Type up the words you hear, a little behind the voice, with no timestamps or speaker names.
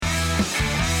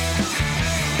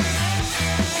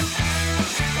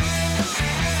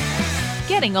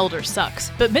Getting older sucks,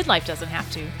 but midlife doesn't have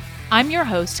to. I'm your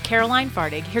host, Caroline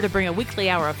Fardig, here to bring a weekly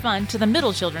hour of fun to the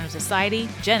middle children of society,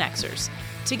 Gen Xers.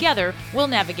 Together, we'll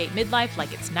navigate midlife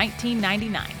like it's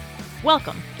 1999.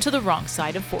 Welcome to the wrong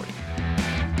side of 40.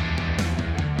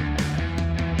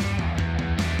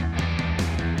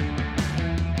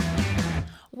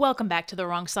 Welcome back to the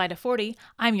wrong side of 40.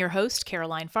 I'm your host,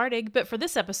 Caroline Fardig, but for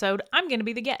this episode, I'm going to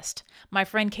be the guest. My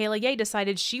friend Kayla Yeh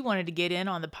decided she wanted to get in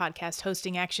on the podcast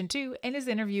hosting action too and is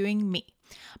interviewing me.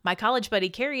 My college buddy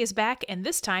Kerrie is back, and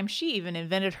this time she even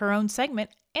invented her own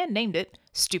segment and named it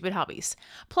Stupid Hobbies.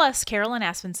 Plus, Carolyn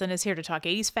Aspenson is here to talk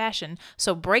 80's fashion,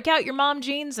 so break out your mom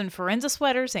jeans and Forenza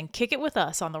sweaters and kick it with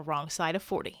us on the wrong side of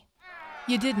 40.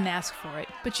 You didn't ask for it,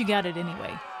 but you got it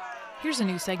anyway. Here's a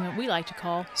new segment we like to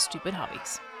call Stupid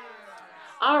Hobbies.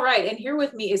 All right, and here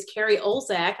with me is Kerrie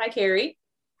Olzak. Hi, Kerrie.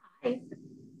 Hi.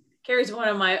 Kerrie's one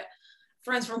of my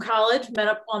friends from college, met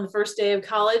up on the first day of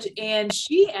college, and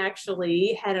she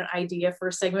actually had an idea for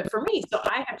a segment for me. So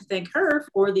I have to thank her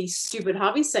for the Stupid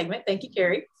Hobbies segment. Thank you,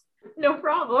 Kerrie. No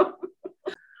problem.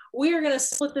 We are going to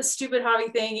split this stupid hobby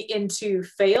thing into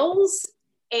fails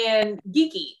and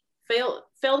geeky.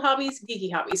 Failed hobbies,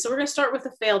 geeky hobbies. So we're going to start with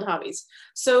the failed hobbies.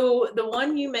 So the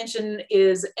one you mentioned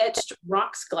is etched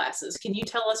rocks glasses. Can you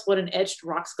tell us what an etched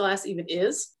rocks glass even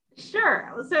is?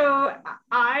 Sure. So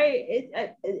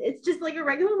it's just like a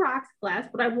regular rocks glass,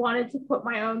 but I wanted to put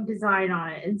my own design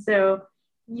on it. And so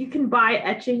you can buy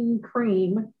etching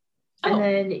cream, and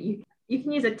then you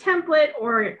can use a template,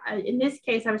 or in this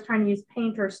case, I was trying to use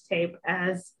painter's tape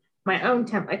as my own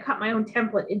template. I cut my own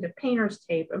template into painter's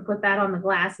tape and put that on the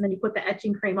glass, and then you put the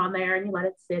etching cream on there and you let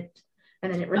it sit,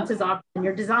 and then it rinses off, and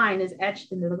your design is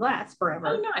etched into the glass forever.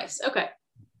 Oh, nice. Okay.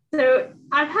 So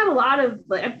I've had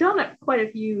I've done quite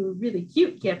a few really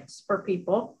cute gifts for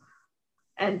people,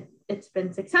 and it's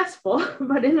been successful.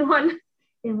 But in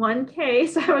one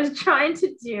case, I was trying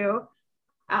to do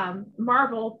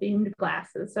Marvel themed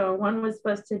glasses. So one was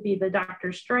supposed to be the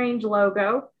Doctor Strange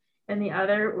logo, and the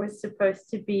other was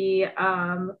supposed to be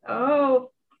I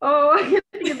can't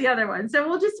think of the other one. So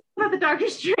we'll just talk about the Doctor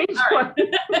Strange one.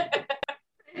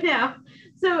 Yeah.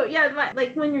 So yeah,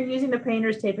 like when you're using the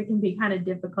painter's tape, it can be kind of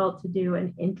difficult to do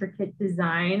an intricate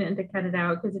design and to cut it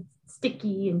out because it's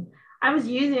sticky. And I was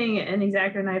using an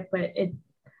X-Acto knife, but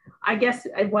I guess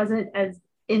it wasn't as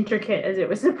intricate as it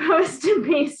was supposed to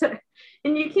be. So,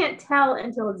 and you can't tell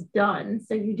until it's done.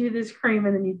 So you do this cream,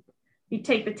 and then you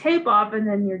take the tape off, and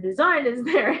then your design is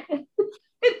there.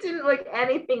 It didn't look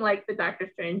anything like the Doctor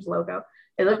Strange logo.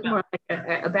 It looked more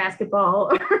like a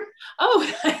basketball.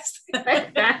 Oh, nice.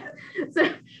 Like that. So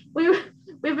we've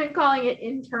been calling it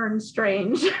Intern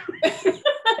Strange.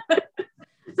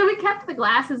 So we kept the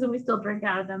glasses and we still drink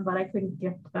out of them, but I couldn't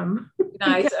gift them.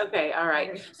 Nice. Okay. All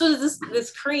right. So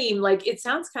this cream, like, it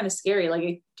sounds kind of scary.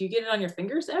 Like, do you get it on your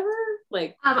fingers ever?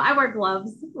 Like, I wear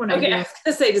gloves when I do. I was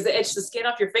gonna say, does it etch the skin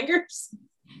off your fingers?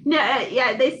 No,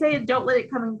 yeah, they say don't let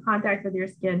it come in contact with your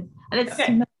skin, and it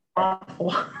smells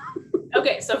awful.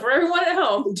 Okay, so for everyone at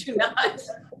home, do not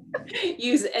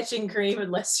use etching cream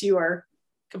unless you are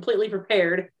completely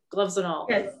prepared, gloves and all.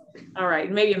 Yes. All right,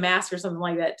 maybe a mask or something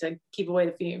like that to keep away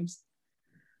the fumes.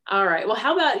 All right, well,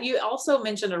 how about you also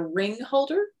mentioned a ring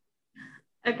holder?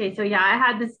 Okay, so yeah, I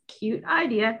had this cute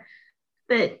idea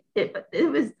that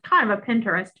it was kind of a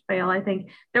Pinterest fail, I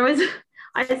think.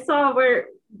 I saw where,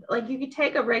 like, you could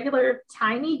take a regular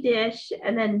tiny dish,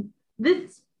 and then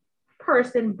this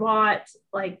person bought,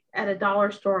 like, at a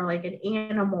dollar store, like an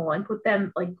animal, and put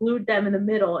them, like, glued them in the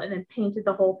middle, and then painted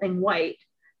the whole thing white.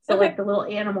 So like the little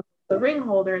animal, the ring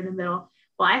holder in the middle.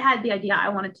 Well, I had the idea I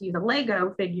wanted to use a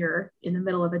Lego figure in the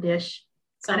middle of a dish.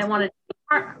 And I wanted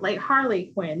like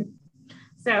Harley Quinn.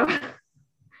 So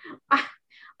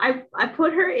I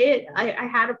put her in, I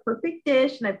had a perfect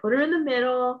dish, and I put her in the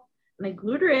middle, and I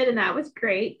glued her in, and that was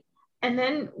great. And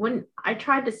then when I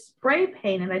tried to spray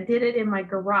paint it, I did it in my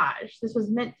garage. This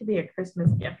was meant to be a Christmas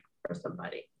gift for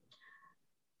somebody.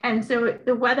 And so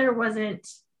the weather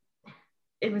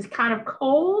it was kind of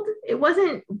cold. It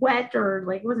wasn't wet, or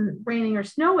like it wasn't raining or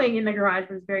snowing in the garage.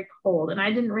 It was very cold. And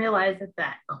I didn't realize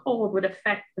that cold would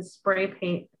affect the spray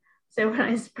paint. So when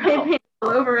I spray painted all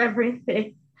over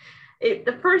everything,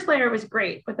 the first layer was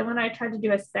great. But then when I tried to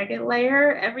do a second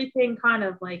layer, everything kind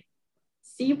of like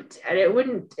seeped, and it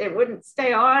wouldn't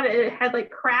stay on. It had like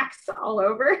cracks all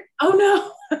over. Oh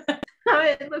no. So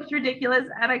it looked ridiculous,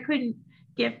 and I couldn't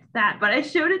gift that. But I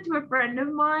showed it to a friend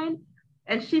of mine,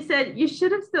 and she said, you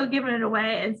should have still given it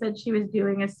away, and said she was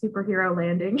doing a superhero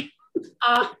landing.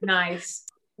 Ah, nice.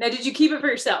 Now, did you keep it for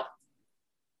yourself?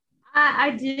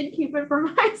 I did keep it for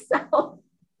myself.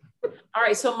 All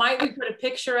right. So might we put a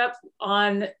picture up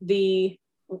on the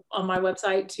on my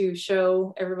website to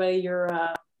show everybody your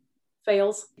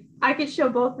fails? I could show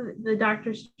both the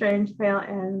Doctor Strange fail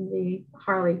and the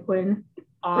Harley Quinn ring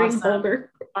Awesome.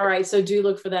 holder. All right, so do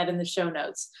look for that in the show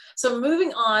notes. So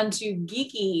moving on to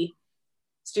geeky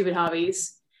stupid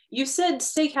hobbies. You said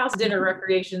steakhouse dinner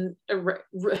recreations. I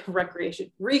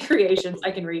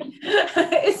can read.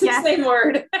 It's the same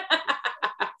word.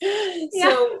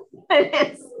 So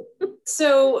it is.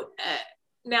 So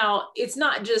now it's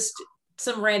not just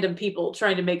some random people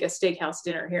trying to make a steakhouse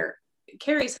dinner here.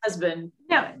 Kerrie's husband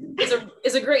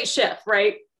is a great chef,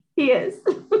 right? He is.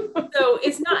 So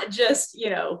it's not just, you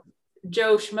know,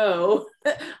 Joe Schmo,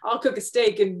 I'll cook a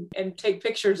steak and take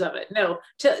pictures of it. No,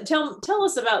 tell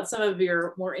us about some of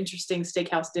your more interesting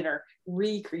steakhouse dinner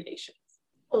recreations.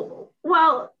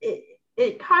 Well,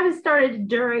 it kind of started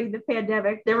during the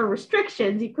pandemic. There were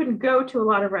restrictions. You couldn't go to a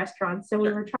lot of restaurants. So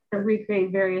we were trying to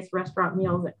recreate various restaurant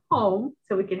meals at home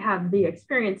so we could have the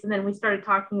experience. And then we started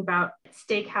talking about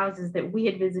steakhouses that we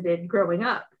had visited growing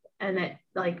up. And that,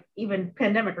 like, even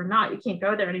pandemic or not, you can't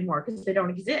go there anymore because they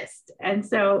don't exist. And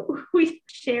so we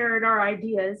shared our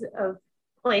ideas of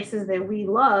places that we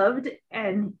loved.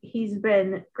 And he's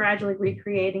been gradually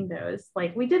recreating those.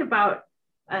 Like, we did about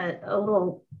a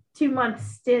little 2-month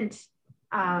stint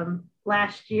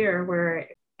last year where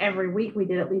every week we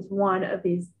did at least one of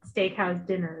these steakhouse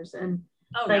dinners. And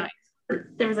nice.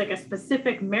 There was like a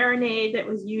specific marinade that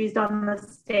was used on the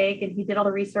steak, and he did all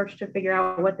the research to figure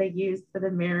out what they used for the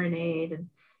marinade. And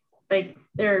like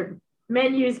their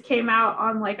menus came out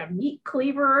on like a meat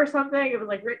cleaver or something. It was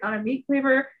like written on a meat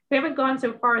cleaver. We haven't gone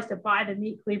so far as to buy the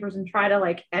meat cleavers and try to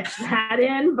like etch that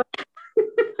in, but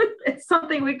it's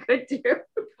something we could do.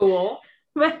 Cool.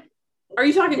 But are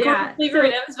you talking corporate cleaver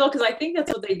in Evansville? Because I think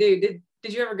that's what they do.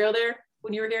 Did you ever go there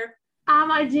when you were here?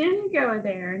 I didn't go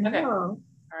there. No. Okay.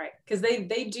 All right, because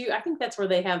they do. I think that's where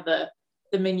they have the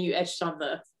menu etched on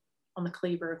the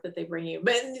cleaver that they bring you,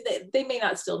 but they may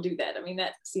not still do that. I mean,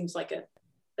 that seems like a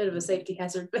bit of a safety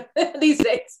hazard these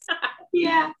days.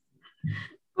 Yeah.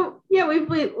 Yeah, we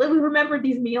remembered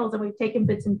these meals and we've taken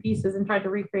bits and pieces and tried to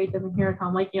recreate them here at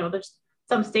home. Like, you know, there's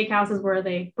some steakhouses where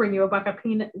they bring you a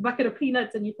bucket of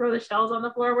peanuts and you throw the shells on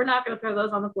the floor. We're not going to throw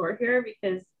those on the floor here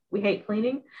because we hate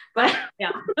cleaning. But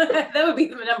yeah, that would be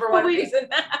the number one reason.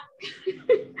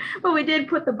 But we did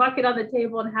put the bucket on the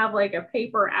table and have like a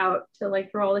paper out to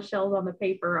like throw all the shells on the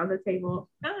paper on the table.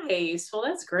 Nice. Well,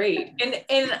 that's great. And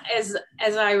as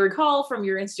I recall from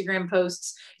your Instagram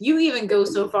posts, you even go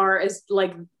so far as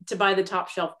like to buy the top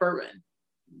shelf bourbon.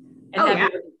 And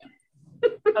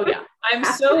oh yeah. I'm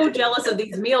so jealous of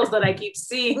these meals that I keep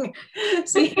seeing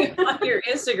on your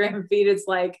Instagram feed. It's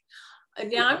like,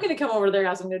 yeah, I'm going to come over to their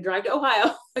house. I'm going to drive to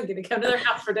Ohio. I'm going to come to their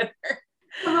house for dinner.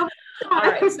 All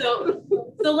right. So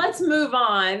let's move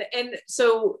on. And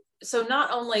so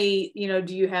not only, you know,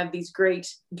 do you have these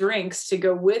great drinks to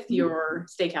go with your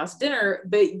steakhouse dinner,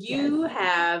 but you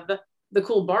have the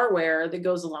cool barware that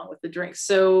goes along with the drinks.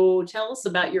 So tell us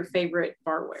about your favorite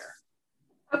barware.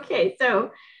 Okay.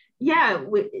 So yeah,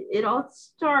 it all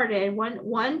started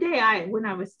one day when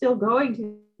I was still going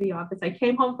to the office. I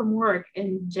came home from work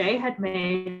and Jay had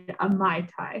made a Mai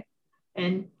Tai,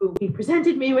 and he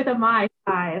presented me with a Mai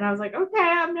Tai, and I was like, okay,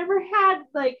 I've never had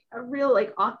like a real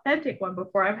like authentic one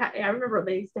before. I remember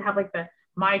they used to have like the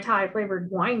Mai Tai flavored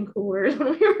wine coolers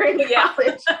when we were in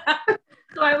college.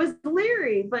 So I was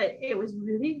leery, but it was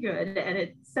really good, and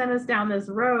it sent us down this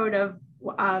road of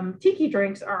tiki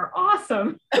drinks are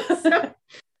awesome. So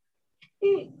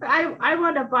I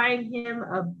wound up buying him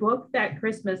a book that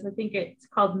Christmas. I think it's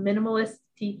called Minimalist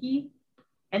Tiki,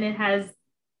 and it has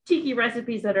tiki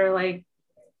recipes that are like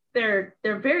they're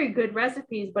very good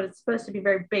recipes, but it's supposed to be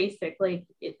very basic. Like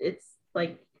it's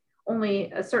like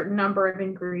only a certain number of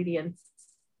ingredients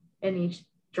in each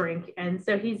drink, and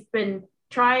so he's been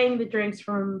trying the drinks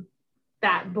from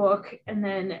that book, and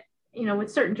then you know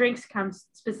with certain drinks comes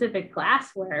specific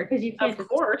glassware because you can't of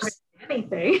course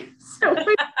anything. So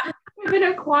we've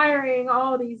been acquiring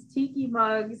all these tiki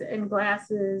mugs and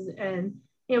glasses, and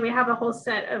you know we have a whole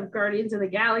set of Guardians of the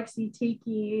Galaxy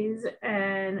tikis,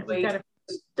 and we've got a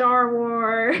Star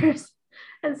Wars,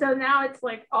 and so now it's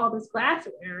like all this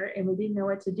glassware, and we didn't know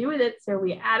what to do with it, so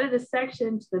we added a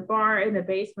section to the bar in the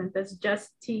basement that's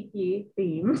just tiki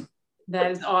themed.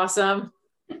 That is awesome.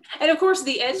 And of course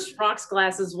the edged rocks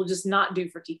glasses will just not do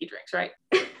for tiki drinks, right?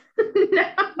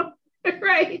 No,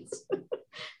 right.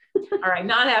 All right,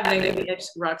 not happening in the edged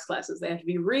rocks glasses. They have to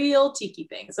be real tiki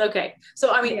things. Okay,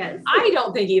 so I mean, I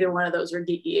don't think either one of those are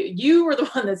geeky. You were the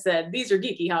one that said these are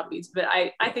geeky hobbies, but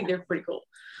I think they're pretty cool.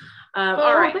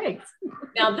 All right. Thanks.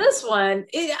 Now this one,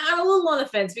 I'm a little on the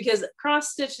fence because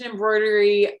cross stitch and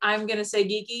embroidery, I'm going to say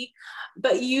geeky,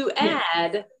 but you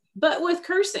add, but with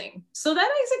cursing. So that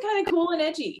makes it kind of cool and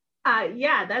edgy.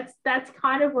 Yeah, that's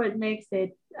kind of what makes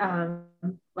it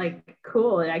like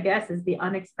cool, I guess, is the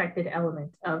unexpected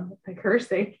element of the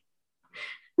cursing.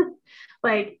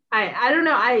 Like I don't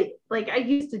know, I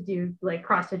used to do like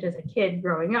cross stitch as a kid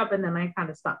growing up, and then I kind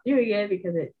of stopped doing it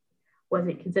because it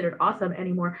wasn't considered awesome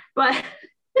anymore. But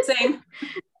same.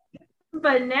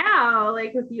 But now,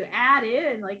 like if you add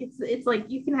in, like it's like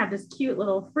you can have this cute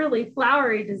little frilly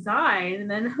flowery design, and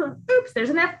then oops, there's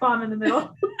an F-bomb in the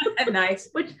middle. Nice.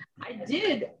 Which I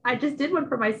just did one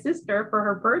for my sister for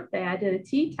her birthday. I did a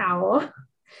tea towel,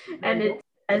 and it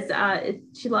says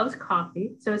she loves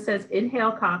coffee, so it says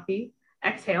inhale coffee,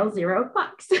 exhale $0.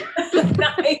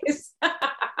 Nice.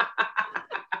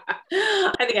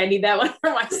 I think I need that one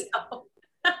for myself.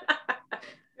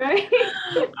 Right.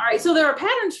 All right. So there are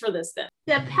patterns for this then.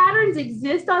 The patterns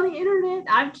exist on the internet.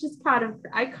 I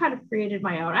kind of created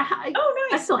my own. Nice.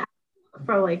 I still have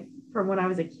from when I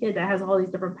was a kid that has all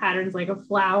these different patterns like of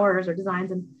flowers or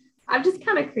designs, and I've just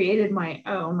kind of created my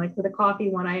own. Like for the coffee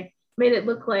one, I made it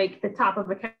look like the top of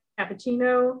a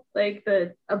cappuccino, like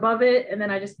the above it, and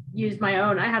then I just used my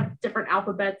own. I have different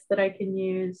alphabets that I can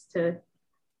use to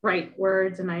write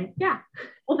words, and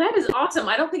Well, that is awesome.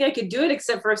 I don't think I could do it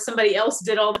except for if somebody else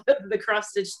did all the cross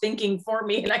stitch thinking for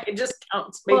me, and I could just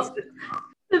count spaces. Well,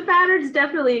 the patterns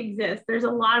definitely exist. There's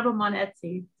a lot of them on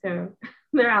Etsy, so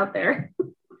they're out there.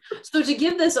 So to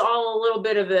give this all a little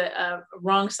bit of a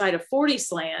wrong side of 40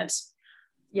 slant.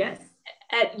 Yes.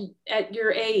 At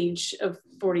your age of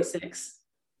 46,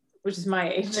 which is my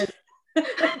age.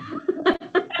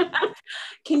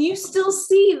 Can you still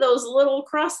see those little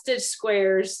cross stitch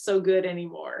squares so good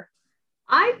anymore?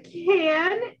 I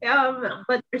can,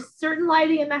 but there's certain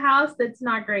lighting in the house that's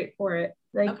not great for it.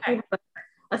 Like we have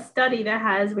a study we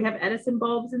have Edison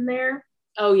bulbs in there.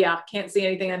 Oh yeah, can't see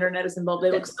anything under an Edison bulb.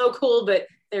 They look so cool, but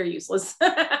they're useless.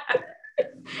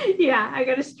 Yeah, I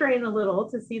got to strain a little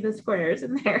to see the squares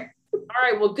in there. All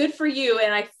right, well, good for you.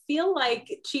 And I feel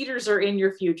like cheaters are in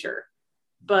your future,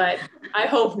 but I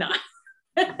hope not.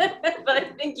 But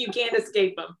I think you can't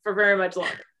escape them for very much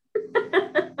longer.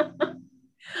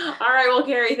 All right, well,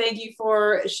 Kerrie, thank you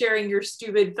for sharing your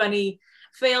stupid, funny,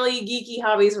 faily, geeky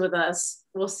hobbies with us.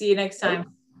 We'll see you next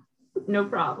time. No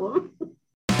problem.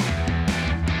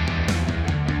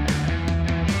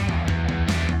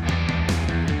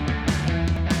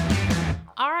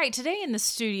 All right, today in the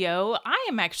studio, I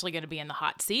am actually going to be in the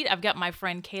hot seat. I've got my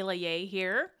friend Kayla Yeh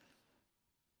here.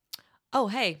 Oh,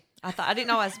 hey. I didn't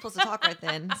know I was supposed to talk right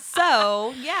then.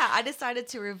 So, yeah, I decided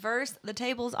to reverse the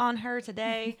tables on her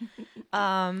today.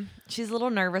 She's a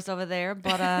little nervous over there,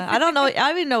 but I don't know. I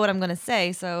don't even know what I'm going to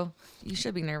say, so you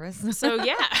should be nervous. So,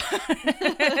 yeah,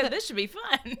 this should be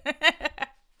fun.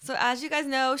 So, as you guys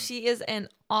know, she is an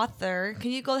author. Can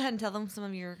you go ahead and tell them some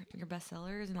of your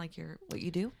bestsellers and like what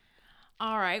you do?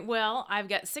 All right. Well, I've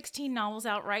got 16 novels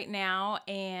out right now,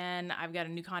 and I've got a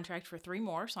new contract for 3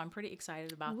 more, so I'm pretty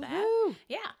excited about that.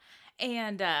 Yeah.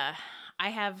 And I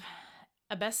have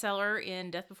a bestseller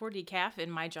in Death Before Decaf in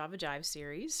my Java Jive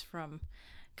series from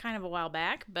kind of a while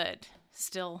back, but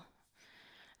still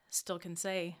can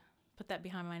say, put that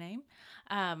behind my name.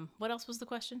 What else was the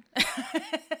question?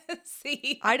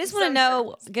 See, I just want to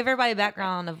know, give everybody a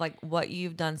background of like what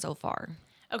you've done so far.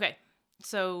 Okay.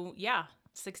 So, yeah.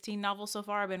 16 novels so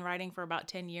far. I've been writing for about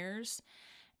 10 years,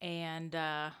 and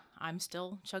I'm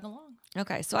still chugging along.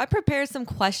 Okay, so I prepared some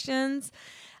questions,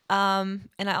 and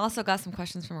I also got some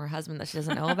questions from her husband that she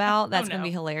doesn't know about. That's going to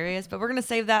be hilarious, but we're going to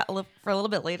save that for a little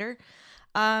bit later.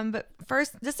 But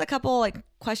first, just a couple like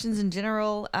questions in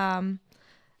general.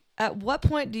 At what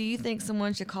point do you think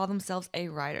someone should call themselves a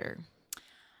writer?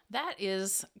 That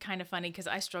is kind of funny because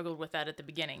I struggled with that at the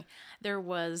beginning. There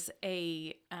was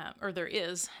there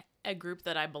is a group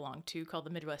that I belong to called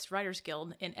the Midwest Writers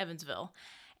Guild in Evansville.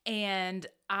 And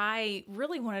I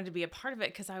really wanted to be a part of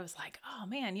it because I was like, oh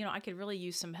man, I could really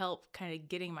use some help kind of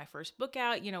getting my first book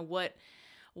out,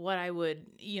 what I would,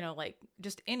 like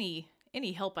just any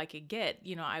help I could get,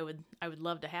 I would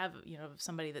love to have,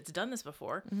 somebody that's done this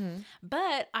before. Mm-hmm.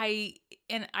 But I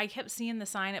kept seeing the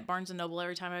sign at Barnes and Noble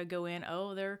every time I would go in,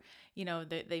 oh, they're,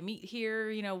 they meet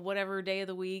here, whatever day of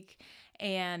the week.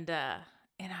 And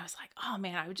I was like, oh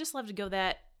man, I would just love to go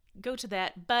to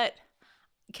that. But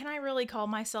can I really call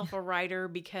myself a writer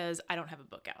because I don't have a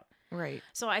book out? Right.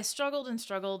 So I struggled.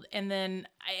 And then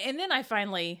I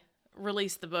finally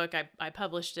released the book. I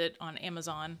published it on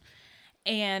Amazon,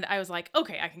 And I was like,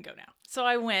 okay, I can go now. So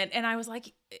I went, and I was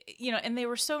like, and they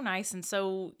were so nice and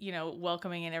so,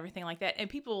 welcoming and everything like that. And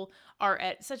people are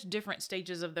at such different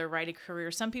stages of their writing career.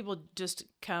 Some people just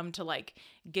come to like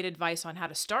get advice on how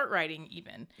to start writing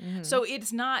even. Mm-hmm. So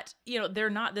it's not, they're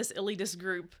not this elitist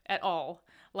group at all.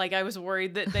 Like I was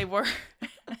worried that they were.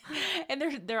 And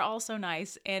they're all so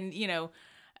nice and,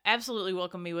 absolutely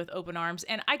welcomed me with open arms.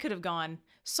 And I could have gone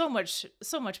so much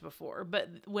before. But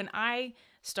when I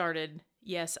started,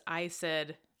 yes, I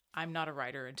said, I'm not a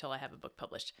writer until I have a book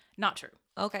published. Not true.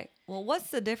 Okay. Well, what's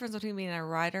the difference between being a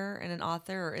writer and an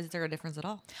author, or is there a difference at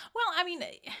all? Well, I mean,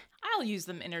 I'll use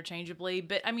them interchangeably,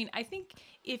 but I mean, I think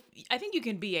you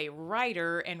can be a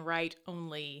writer and write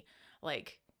only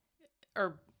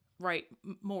or write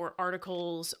more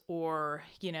articles or,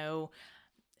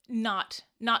 not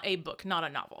a book, not a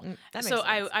novel. That makes so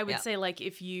sense. I would say like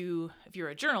if you're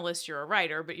a journalist, you're a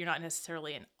writer, but you're not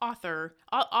necessarily an author.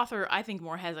 Author, I think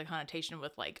more has a connotation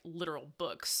with like literal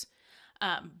books.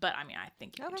 But I mean, I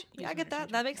think you yeah, I get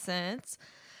that. That makes sense.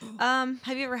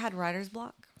 Have you ever had writer's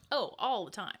block? Oh, all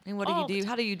the time. And what do you do?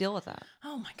 How do you deal with that?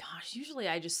 Oh my gosh. Usually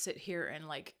I just sit here and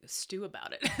like stew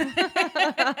about it.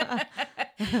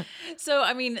 So,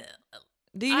 I mean,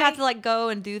 do you have to like go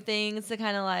and do things to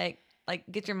kind of like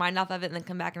get your mind off of it and then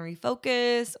come back and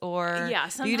refocus, or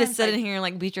do you just sit in here and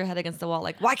like beat your head against the wall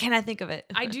like, why can't I think of it?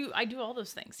 I do all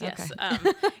those things, yes.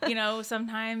 Okay.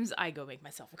 Sometimes I go make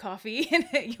myself a coffee and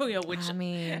which I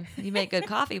mean, you make good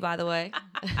coffee, by the way.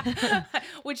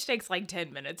 Which takes like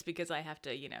 10 minutes because I have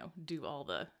to do all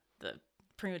the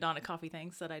prima donna coffee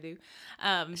things that I do.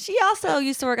 She also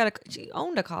used to work at she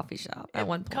owned a coffee shop at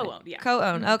one point. Co-owned, yeah.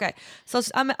 Co-owned. Mm-hmm. Okay. So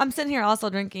I'm sitting here also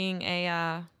drinking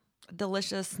a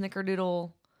delicious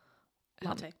snickerdoodle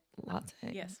latte.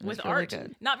 Yes, with really art.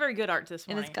 Good. Not very good art this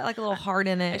morning. And it's got like a little heart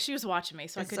in it. She was watching me,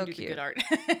 so I couldn't do the good art.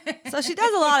 So she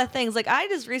does a lot of things. Like I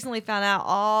just recently found out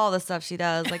all the stuff she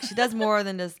does. Like she does more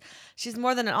than she's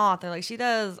more than an author. Like she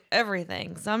does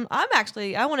everything. So I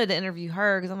wanted to interview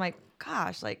her because I'm like,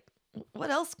 gosh, like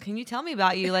what else can you tell me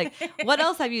about you? Like what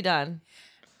else have you done?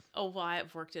 Oh, well,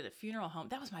 I've worked at a funeral home.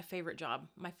 That was my favorite job.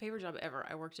 My favorite job ever.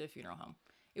 I worked at a funeral home.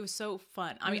 It was so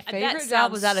fun. I mean, favorite job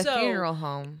was at a funeral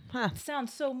home. Huh.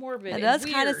 Sounds so morbid. It does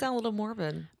kind of sound a little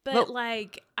morbid. But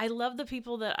like, I love the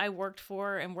people that I worked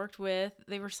for and worked with.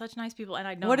 They were such nice people, and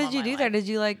I know. What did you do there? Did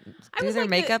you like do their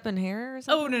makeup and hair or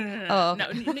something? Oh no! Oh,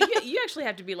 okay. No. You actually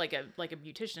have to be like a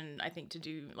beautician, I think, to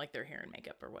do like their hair and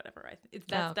makeup or whatever.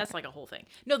 That's like a whole thing.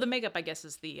 No, the makeup I guess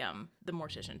is the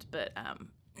morticians, but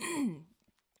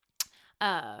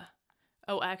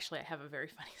actually, I have a very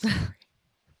funny story.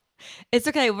 It's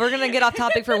okay. We're going to get off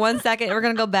topic for 1 second. We're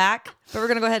going to go back, but we're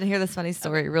going to go ahead and hear this funny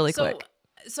story really quick.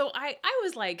 So I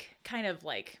was like kind of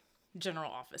like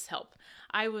general office help.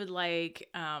 I would like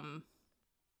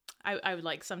I would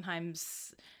like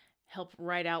sometimes help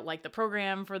write out like the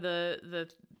program for the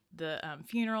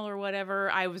funeral or whatever.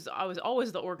 I was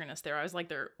always the organist there. I was like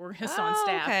their organist on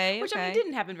staff, which I mean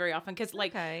didn't happen very often because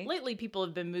like lately people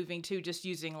have been moving to just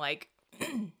using like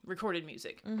recorded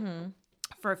music. Mm-hmm.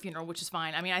 For a funeral, which is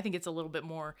fine. I mean, I think it's a little bit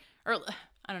more, or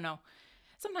I don't know.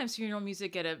 Sometimes organ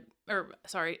music at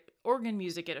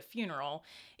a funeral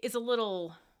is a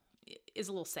little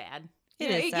sad.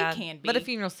 It sad. It can be, but a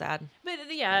funeral's sad. But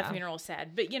a funeral is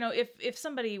sad. But if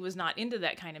somebody was not into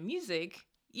that kind of music,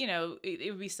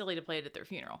 it would be silly to play it at their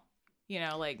funeral.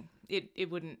 Like it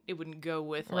wouldn't go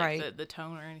with like the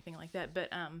tone or anything like that.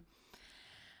 But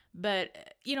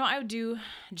I would do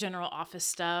general office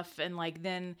stuff, and like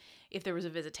then if there was a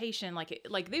visitation, like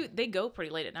they go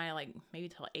pretty late at night, like maybe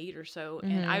till 8 or so,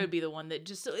 mm-hmm. and I would be the one that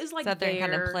just is like sat there and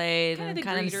kind of played and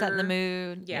kind of set the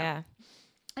mood, yeah.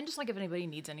 And just like if anybody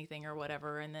needs anything or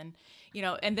whatever, and then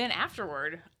and then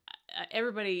afterward,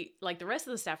 everybody like the rest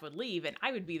of the staff would leave, and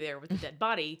I would be there with the dead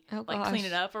body, clean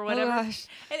it up or whatever, and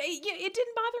it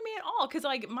didn't bother me at all because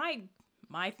like my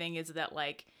thing is that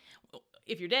like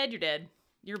if you're dead, you're dead.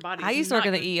 Your body. I used to work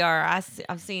in the ER.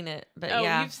 I've seen it, but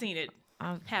yeah, you've seen it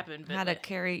happen. But had a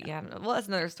Kerrie. Yeah, well, that's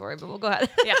another story. But we'll go ahead.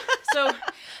 Yeah. So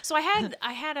I had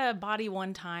a body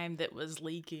one time that was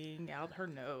leaking out her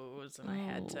nose, and I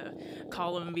had to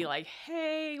call him and be like,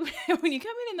 "Hey, when you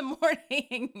come in the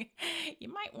morning,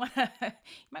 you might want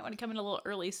to come in a little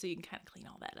early so you can kind of clean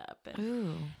all that up."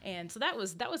 And so that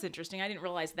was interesting. I didn't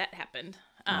realize that happened.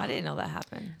 I didn't know that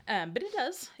happened. But it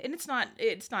does, and it's not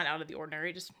out of the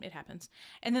ordinary. It happens.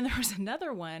 And then there was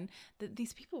another one that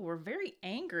these people were very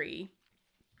angry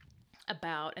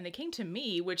about, and they came to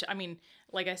me, which I mean,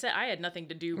 like I said, I had nothing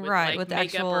to do with with makeup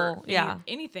actual, or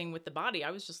anything with the body.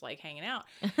 I was just like hanging out,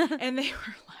 and they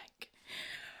were like,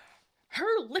 "Her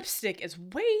lipstick is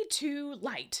way too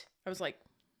light." I was like,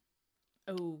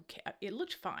 okay. It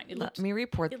looked fine. Let me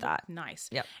report that. Looked nice.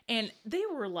 Yep. And they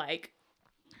were like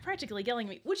practically yelling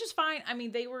at me, which is fine. I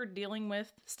mean, they were dealing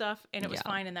with stuff and it was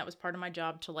fine. And that was part of my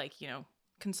job to like,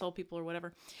 console people or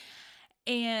whatever.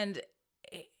 And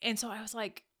so I was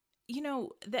like,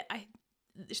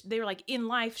 they were like, in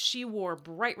life, she wore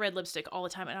bright red lipstick all the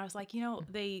time. And I was like,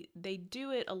 they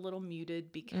do it a little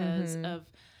muted because of,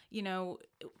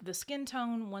 the skin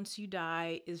tone once you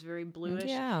die is very bluish.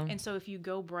 Yeah. And so if you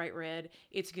go bright red,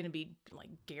 it's going to be like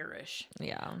garish.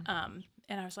 Yeah.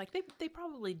 And I was like, they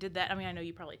probably did that. I mean, I know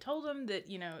you probably told them that,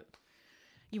 you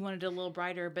wanted it a little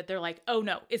brighter, but they're like, oh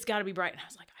no, it's got to be bright. And I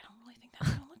was like, I don't really think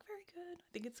that's going to look very good.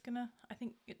 I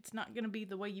think it's not going to be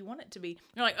the way you want it to be. And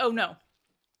they're like, oh no.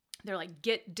 They're like,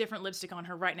 get different lipstick on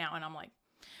her right now. And I'm like,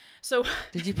 so.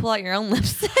 Did you pull out your own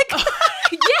lipstick?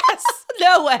 Yes.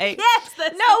 No way. Yes.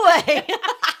 No way.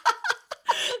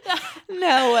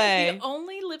 No way. The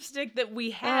only lipstick that we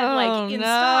had in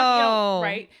stock,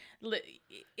 right,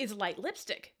 is light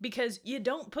lipstick because you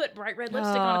don't put bright red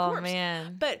lipstick on a corpse. Oh,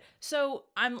 man. But so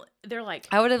they're like.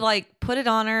 I would have put it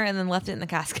on her and then left it in the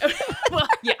casket. Well,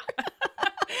 yeah.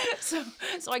 So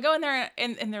I go in there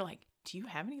and they're like, do you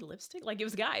have any lipstick? Like it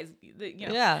was guys,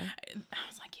 Yeah. I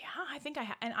was like, yeah, I think I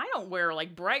have. And I don't wear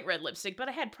like bright red lipstick, but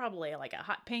I had probably like a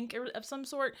hot pink of some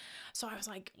sort. So I was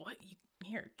like, what?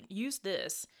 Here, use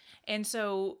this. And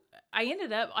so I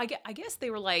ended up, I guess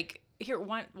they were like, here,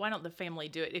 why don't the family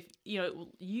do it? If,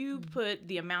 you put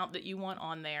the amount that you want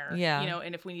on there,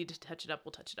 and if we need to touch it up,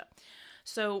 we'll touch it up.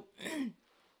 So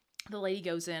the lady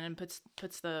goes in and puts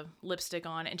the lipstick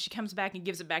on and she comes back and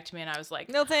gives it back to me. And I was like,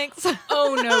 no, thanks.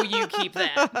 Oh no, you keep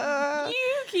that.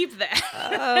 You keep that.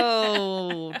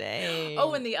 Oh, dang.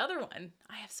 Oh, and the other one,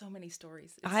 I have so many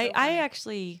stories. I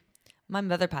actually, my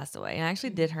mother passed away and I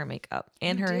actually did her makeup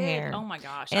and her hair. Oh my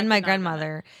gosh. And my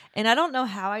grandmother. And I don't know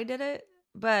how I did it,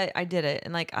 but I did it.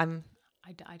 And I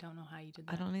don't know how you did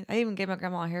that. I even gave my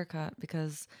grandma a haircut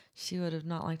because she would have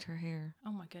not liked her hair.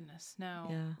 Oh my goodness. No.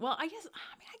 Yeah. Well, I guess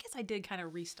I did kind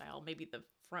of restyle maybe the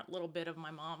front little bit of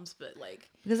my mom's, but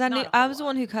because I was the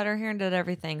one who cut her hair and did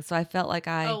everything. So I felt like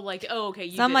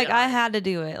okay. So I'm like, I had to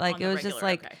do it. Like it was regular, just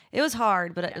like, okay. It was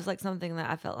hard, but it was like something that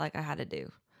I felt like I had to do.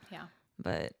 Yeah.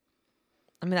 But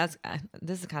I mean,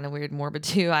 this is kind of weird, morbid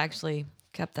too. I actually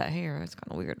kept that hair. It's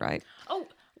kind of weird, right? Oh,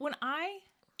 when I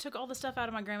took all the stuff out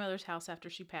of my grandmother's house after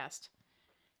she passed,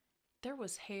 there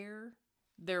was hair,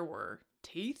 there were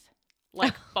teeth,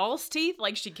 like false teeth,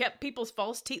 like she kept people's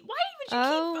false teeth. Why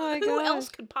even who else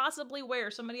could possibly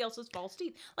wear somebody else's false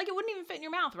teeth? Like it wouldn't even fit in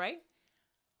your mouth, right?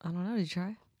 I don't know. Did you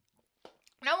try?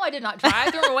 No, I did not try.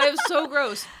 I threw them away. It was so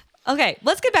gross. Okay,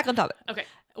 let's get back on topic. Okay.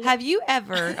 Have you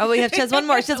ever? Oh, we have just one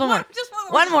more. Just one more. Just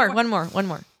one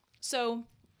more. So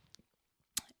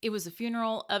it was a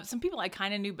funeral of some people I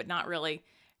kind of knew, but not really.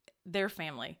 Their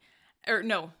family, or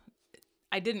no,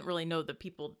 I didn't really know the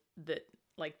people that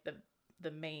like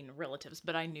the main relatives,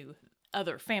 but I knew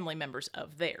other family members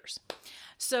of theirs.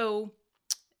 So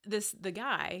the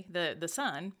guy, the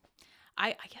son,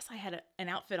 I guess I had an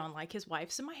outfit on like his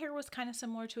wife's, and my hair was kind of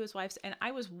similar to his wife's, and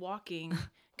I was walking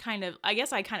I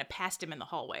guess I kind of passed him in the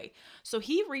hallway. So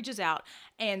he reaches out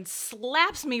and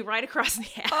slaps me right across the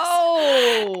ass.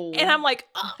 Oh. And I'm like,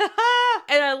 oh.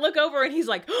 And I look over and he's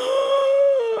like,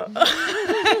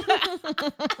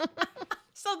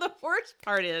 So the worst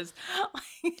part is,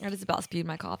 I just about spewed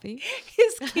my coffee.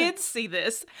 His kids see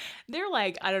this. They're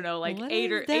like, I don't know, like what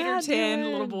 8 or 10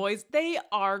 doing? little boys. They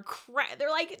are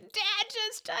They're like, Dad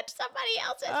just touched somebody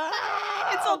else's butt.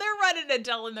 And so they're running and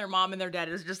telling their mom, and their dad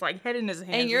is just like head in his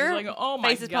hands. And your like, oh my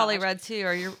face is probably red too,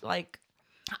 or you're like.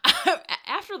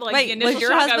 After the Wait, the initial was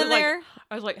your shock, husband there?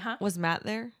 I was like, huh? Was Matt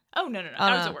there? Oh no. Oh,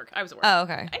 I was no. at work. Oh,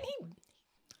 okay. And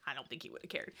I don't think he would have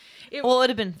cared. It would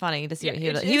have been funny to see what he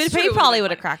would. He probably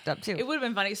would have cracked up too. It would have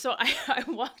been funny. So I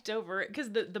walked over because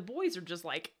the boys are just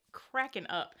like cracking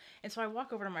up, and so I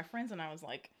walk over to my friends and I was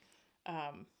like,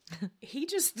 he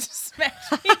just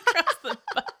smashed me across the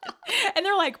butt, and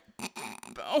they're like,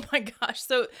 oh my gosh.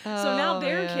 So now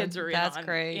their kids are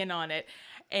in on it.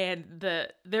 And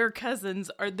their cousins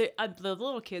are the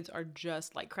little kids are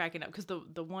just like cracking up because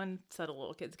the one set of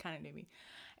little kids kind of knew me.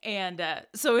 And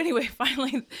so anyway,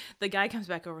 finally the guy comes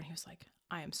back over and he was like,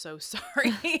 I am so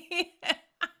sorry.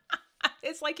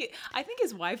 It's like I think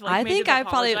his wife like made him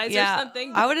apologize or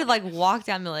something. I would have like walked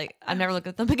down and be like, I've never looked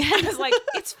at them again. I was like,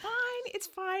 it's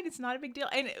fine, it's not a big deal.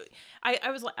 And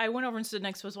I went over and stood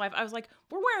next to his wife. I was like,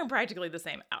 we're wearing practically the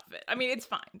same outfit. I mean, it's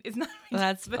fine. It's not.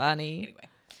 That's funny. Anyway.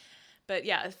 But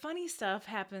yeah, funny stuff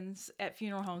happens at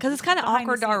funeral homes. Because it's kind of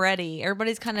awkward already.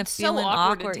 Everybody's kind of feeling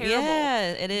awkward. And terrible.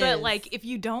 Yeah, it is. But like, if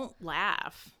you don't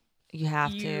laugh, You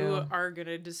have you to. are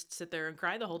gonna just sit there and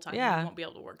cry the whole time. Yeah. You won't be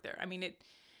able to work there. I mean,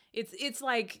 it's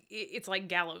like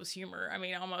gallows humor. I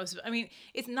mean, almost. I mean,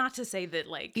 it's not to say that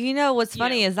like. You know what's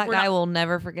funny is that we're guy not- will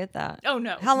never forget that. Oh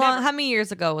no! How long? never. How many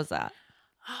years ago was that?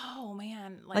 Oh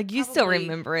man! Like you still probably-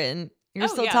 remember it, and you're Oh,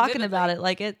 still yeah, talking about vividly. it.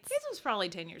 Like it's. This was probably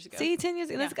 10 years ago. See, 10 years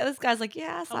ago. This guy's like,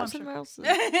 yeah, I I'm stopped sure. somewhere else.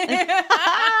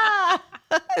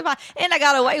 And I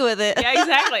got away with it. Yeah,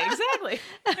 exactly.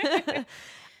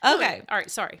 Okay. All right.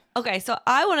 Sorry. Okay. So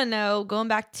I want to know, going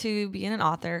back to being an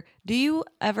author, do you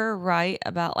ever write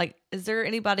about, like, is there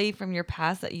anybody from your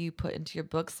past that you put into your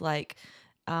books, like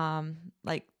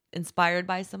inspired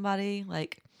by somebody?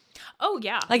 Oh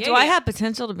yeah. Like, yeah, do yeah. I have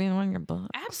potential to be in one of your books?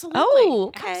 Absolutely. Oh,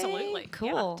 okay. Absolutely.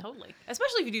 Cool. Yeah, totally.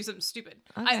 Especially if you do something stupid.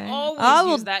 Okay. I always I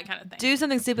will use that kind of thing. Do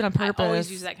something stupid on purpose. I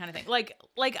always use that kind of thing. Like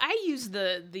I use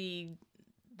the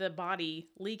body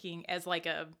leaking as like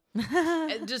a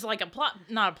just like a plot,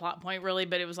 not a plot point really,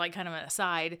 but it was like kind of an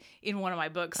aside in one of my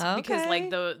books because like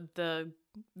the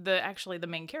actually the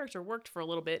main character worked for a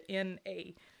little bit in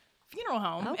a funeral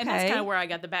home, and that's kind of where I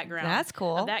got the background. That's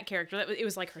cool. Of that character. It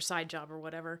was like her side job or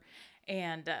whatever,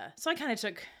 and so I kind of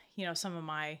took some of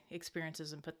my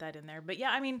experiences and put that in there. But yeah,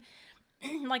 I mean,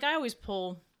 like I always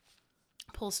pull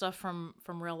stuff from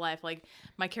real life. Like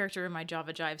my character in my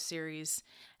Java Jive series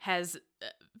has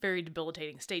very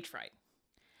debilitating stage fright,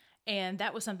 and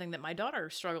that was something that my daughter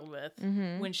struggled with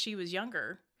when she was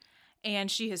younger,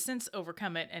 and she has since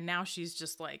overcome it, and now she's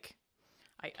just like,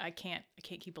 I can't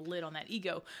keep a lid on that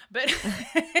ego. But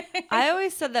I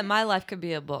always said that my life could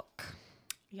be a book.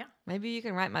 Yeah, maybe you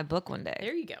can write my book one day.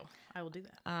 there you go. I will do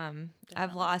that.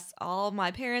 I've lost all my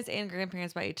parents and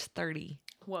grandparents by age 30.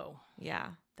 Whoa, Yeah.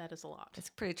 that is a lot. It's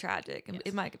pretty tragic. Yes.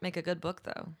 It might make a good book,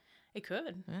 though. It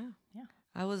could. Yeah.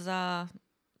 I was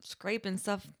scraping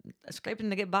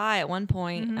to get by at one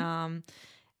point.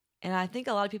 And I think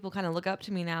a lot of people kind of look up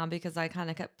to me now because I kind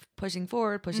of kept pushing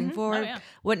forward, Oh, yeah.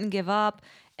 wouldn't give up.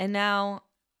 And now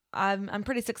I'm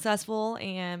pretty successful,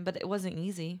 but it wasn't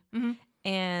easy.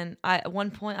 And at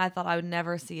one point I thought I would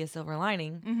never see a silver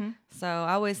lining. So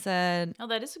I always said, Oh,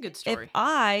 that is a good story. if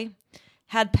I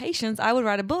had patience, I would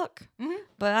write a book.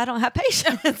 But I don't have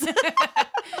patience.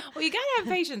 Well, you gotta have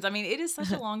patience. I mean, it is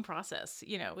such a long process.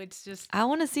 It's just I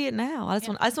want to see it now. I just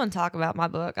want to talk about my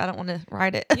book. I don't want to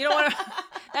write it. you don't want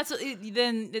to.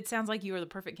 Then it sounds like you are the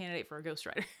perfect candidate for a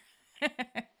ghostwriter.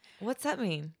 What's that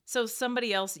mean? So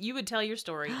somebody else, you would tell your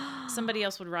story. Somebody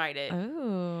else would write it,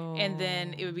 Oh. and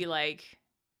then it would be like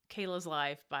Kayla's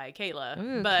Life by Kayla.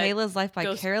 Ooh, but Kayla's Life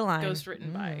by Caroline. Ghost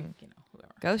written by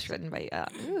whoever. Ghost written by.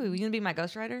 Ooh, you gonna be my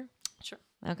ghostwriter? Sure.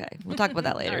 Okay, we'll talk about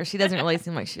that later. She doesn't really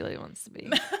seem like she really wants to be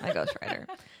my ghostwriter.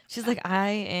 She's like, I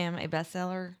am a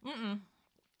bestseller.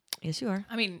 Yes, you are.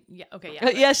 I mean, yeah. Okay, yeah.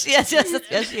 Yes, she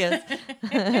is.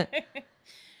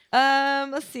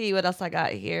 Let's see what else I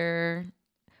got here.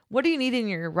 What do you need in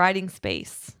your writing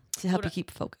space to help you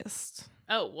keep focused?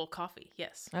 Oh well, coffee.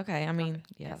 Yes. Okay, I mean, Coffee.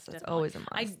 yes, that's definitely. always a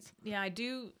must. I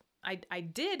do. I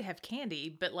did have candy,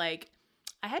 but like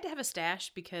I had to have a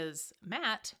stash because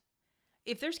Matt,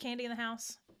 if there's candy in the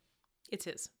house, it's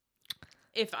his.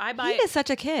 If I buy He is such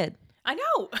a kid. I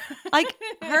know. Like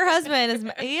her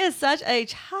husband he is such a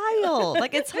child.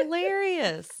 Like it's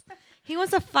hilarious. He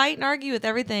wants to fight and argue with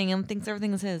everything and thinks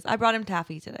everything is his. I brought him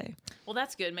taffy today. Well,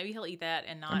 that's good. Maybe he'll eat that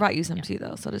and not. I brought you some too,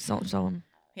 though, so just don't show him.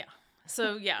 Yeah.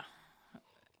 So yeah.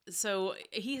 So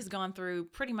he has gone through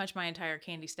pretty much my entire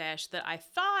candy stash that I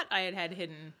thought I had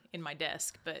hidden in my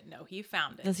desk, but no, he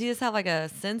found it. Does he just have like a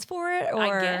sense for it,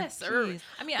 or I guess, Jeez.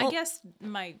 I guess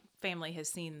my family has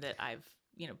seen that I've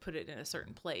put it in a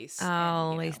certain place.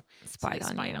 Oh, and, they so spied they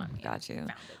on spied you. on me. Got you. and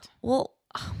Found it. Well,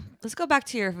 let's go back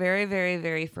to your very, very,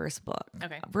 very first book.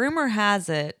 Okay. Rumor has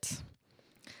it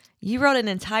you wrote an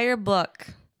entire book,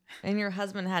 and your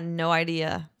husband had no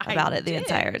idea about it the did.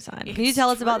 entire time. Can you It's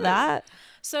tell us about true. that?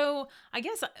 So I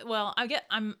guess,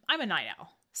 I'm a night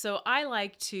owl. So I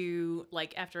like to,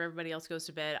 like, after everybody else goes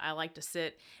to bed, I like to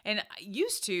sit. And I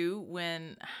used to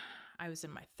when I was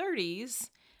in my 30s,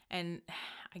 and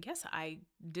I guess I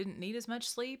didn't need as much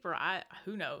sleep, or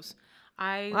who knows.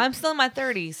 Well, I'm still in my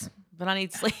 30s, but I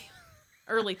need sleep.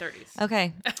 Early 30s.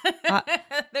 Okay.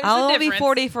 There's I'll a only be difference.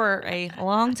 40 for a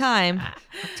long time,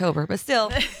 October, but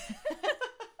still.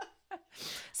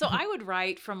 So I would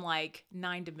write from like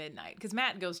 9 to midnight because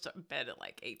Matt goes to bed at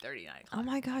like 8:30, 9 o'clock. Oh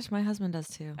my gosh, my husband does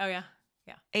too. Oh, yeah.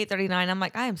 8:39. I'm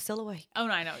like, I am still awake. Oh,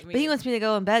 no, I know. But he wants me to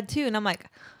go in bed too, and I'm like,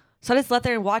 so I just let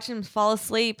there and watch him fall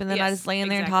asleep, and then I just lay in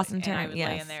there and toss and turn. I would yes,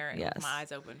 lay in there and yes. with my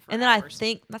eyes open for And then hours. I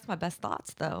think that's my best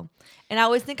thoughts though, and I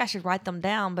always think I should write them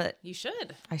down, but You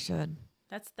should. I should.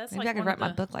 That's Maybe like I could one write of my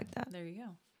the- book like that. There you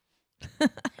go.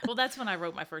 Well, that's when I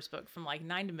wrote my first book, from like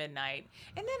 9 to midnight.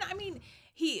 And then, I mean,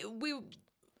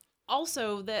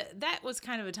 that was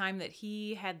kind of a time that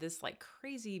he had this like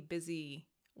crazy busy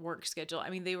work schedule. I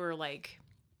mean, they were like,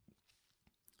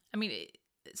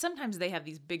 sometimes they have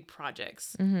these big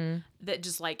projects that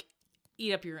just like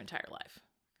eat up your entire life.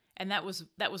 And that was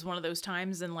one of those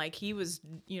times. And like, he was,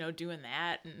 doing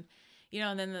that, and,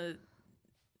 and then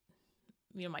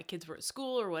my kids were at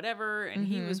school or whatever, and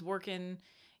he was working,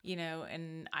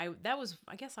 and I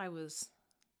guess I was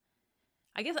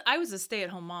a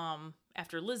stay-at-home mom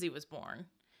after Lizzie was born.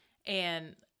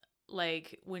 And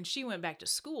like when she went back to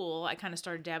school, I kind of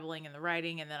started dabbling in the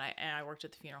writing, and then I worked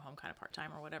at the funeral home kind of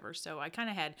part-time or whatever. So I kind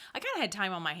of had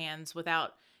time on my hands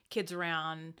without kids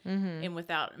around and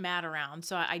without Matt around.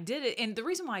 So I did it. And the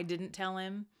reason why I didn't tell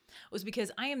him was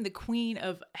because I am the queen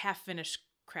of half-finished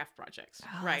craft projects.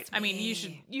 Oh, right. I mean,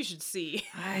 you should see.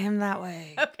 I am that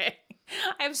way. Okay.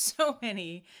 I have so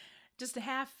many. Just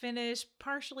half finished,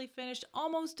 partially finished,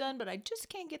 almost done, but I just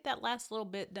can't get that last little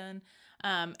bit done.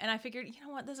 And I figured, you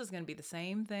know what, this is going to be the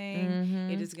same thing.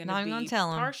 It is going to be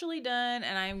partially done,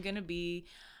 and I'm going to be,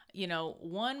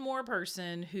 one more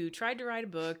person who tried to write a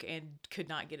book and could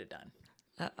not get it done.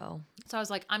 Uh-oh. So I was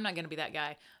like, I'm not going to be that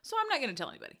guy. So I'm not going to tell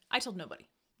anybody. I told nobody.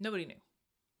 Nobody knew.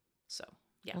 So,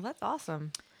 yeah. Well, that's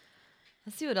awesome.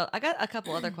 Let's see what else. I got a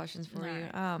couple other questions for you.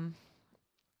 Right.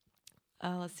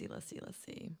 Let's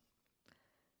see.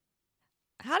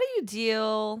 How do you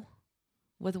deal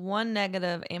with one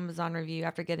negative Amazon review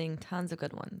after getting tons of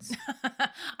good ones?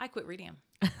 I quit reading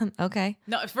them. Okay.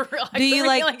 No, for real. Do you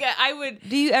I would.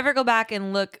 Do you ever go back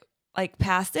and look like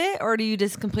past it, or do you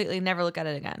just completely never look at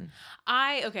it again?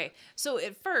 Okay. So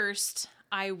at first,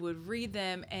 I would read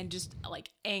them and just like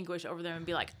anguish over them and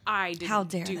be like, I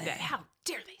didn't do that. How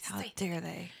dare they? How dare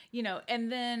they?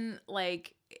 And then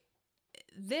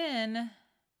then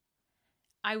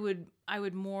I would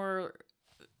more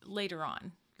later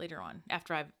on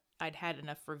after I'd had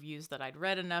enough reviews that I'd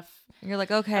read enough. You're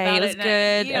like, okay, it was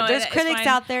good. There's critics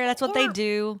out there. That's what they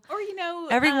do. Or,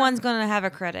 everyone's going to have a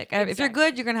critic. Exactly. If you're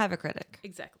good, you're going to have a critic.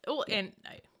 Exactly. Well, and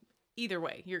either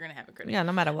way, you're going to have a critic. Yeah,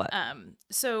 no matter what.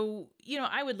 So,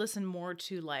 I would listen more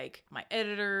to like my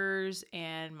editors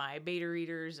and my beta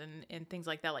readers and things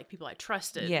like that, like people I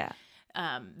trusted. Yeah.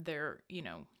 They're,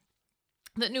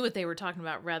 that knew what they were talking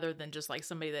about, rather than just like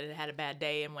somebody that had had a bad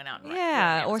day and went out and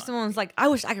wrote or someone's like, I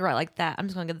wish I could write like that. I'm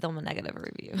just going to give them a negative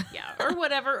review. Yeah, or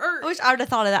whatever. Or I wish I would have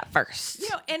thought of that first.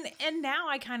 And now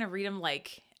I kind of read them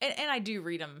like, and I do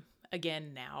read them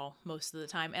again now most of the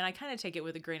time, and I kind of take it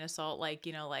with a grain of salt, like,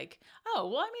 oh,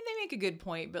 well, I mean, they make a good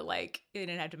point, but like, they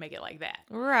didn't have to make it like that.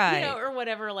 Right. Or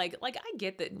whatever. Like I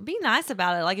get that. Be nice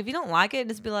about it. Like, if you don't like it,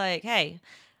 just be like, hey,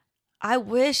 I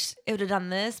wish it would have done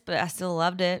this, but I still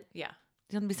loved it. Yeah.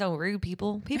 Don't be so rude,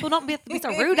 people. People don't be so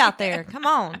rude out there. Come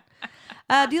on.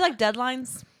 Do you like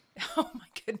deadlines? Oh my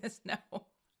goodness, no.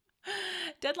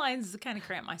 Deadlines kind of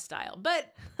cramp my style,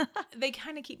 but they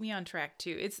kind of keep me on track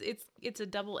too. It's a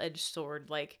double-edged sword.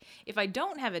 Like, if I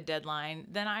don't have a deadline,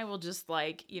 then I will just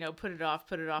like, put it off.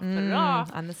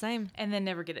 I'm the same. And then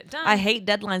never get it done. I hate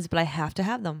deadlines, but I have to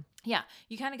have them. Yeah,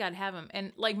 you kind of got to have them.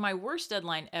 And like, my worst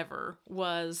deadline ever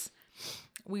was,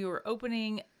 we were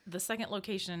opening the second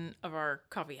location of our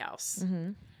coffee house.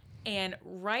 And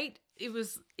it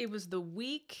was the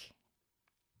week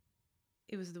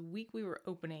we were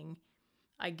opening.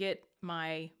 I get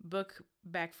my book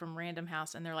back from Random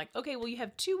House, and they're like, okay, well, you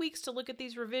have 2 weeks to look at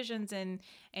these revisions and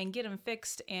get them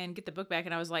fixed and get the book back.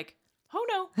 And I was like, oh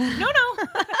no.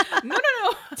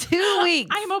 2 weeks.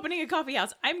 I am opening a coffee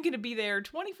house. I'm going to be there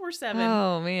 24/7.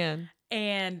 Oh man.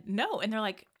 And no. And they're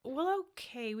like, well,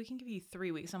 okay, we can give you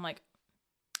 3 weeks. I'm like,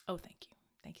 oh, thank you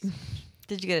so much.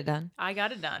 Did you get it done? I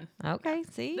got it done. Okay,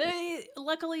 see?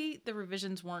 Luckily, the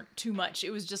revisions weren't too much.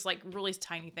 It was just like really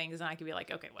tiny things, and I could be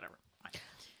like, okay, whatever. Fine.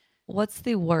 What's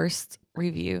the worst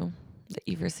review that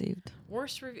you've received?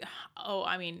 Worst review? Oh,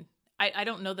 I mean, I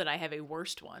don't know that I have a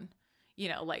worst one.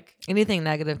 Like... Anything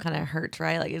negative kind of hurts,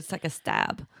 right? Like, it's like a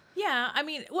stab. Yeah, I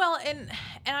mean, well, and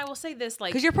I will say this,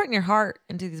 like... Because you're putting your heart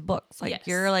into these books. Like, yes.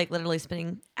 You're like literally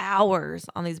spending hours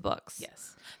on these books.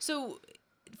 Yes. So...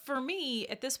 For me,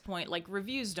 at this point, like,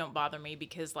 reviews don't bother me,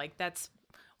 because like, that's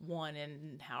one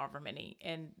in however many,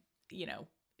 and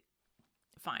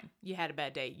fine, you had a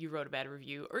bad day, you wrote a bad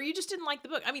review, or you just didn't like the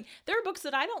book. I mean, there are books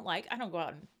that I don't like. I don't go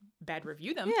out and bad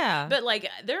review them. Yeah. But like,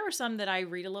 there are some that I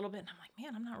read a little bit and I'm like,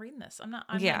 man, I'm not reading this. I'm not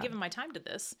giving my time to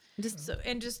this.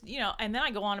 And then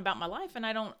I go on about my life, and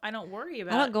I don't worry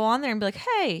about it. I don't go on there and be like,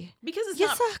 hey, because it's you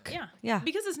not, suck. Yeah.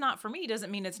 Because it's not for me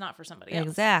doesn't mean it's not for somebody else.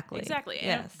 Exactly.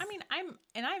 And yes. I mean,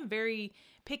 I'm very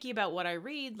picky about what I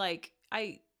read. Like,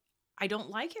 I I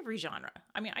don't like every genre.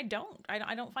 I mean, I don't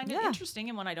find it interesting.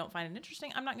 And when I don't find it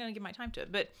interesting, I'm not going to give my time to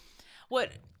it. But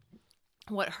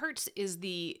what hurts is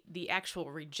the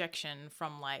actual rejection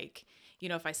from, like, you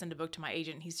know, if I send a book to my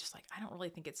agent and he's just like, I don't really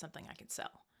think it's something I can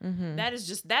sell. Mm-hmm.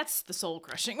 That's the soul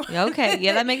crushing one. Okay.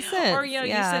 Yeah, that makes sense. Or, you know,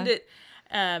 you send it.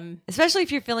 Especially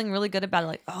if you're feeling really good about it,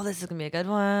 like, oh, this is going to be a good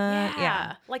one.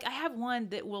 Yeah. Like, I have one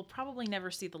that will probably never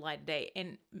see the light of day.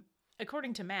 And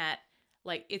according to Matt,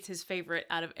 like, it's his favorite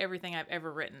out of everything I've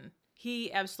ever written.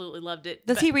 He absolutely loved it.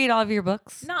 Does he read all of your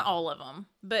books? Not all of them.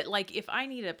 But, like, if I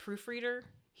need a proofreader,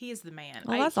 he is the man.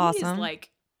 Oh, that's awesome. He is, like,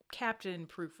 captain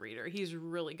proofreader. He's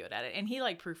really good at it. And he,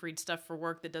 like, proofreads stuff for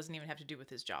work that doesn't even have to do with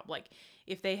his job. Like,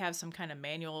 if they have some kind of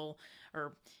manual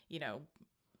or, you know,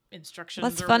 instructions.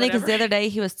 That's funny because the other day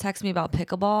he was texting me about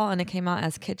pickleball and it came out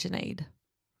as KitchenAid.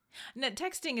 No,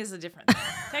 texting is a different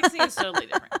thing. Texting is totally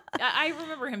different. I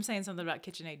remember him saying something about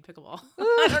KitchenAid pickleball.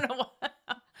 I don't know why.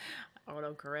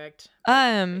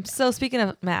 Autocorrect. So speaking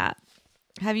of Matt,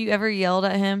 have you ever yelled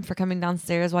at him for coming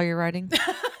downstairs while you're writing?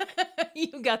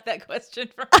 You got that question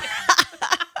from me.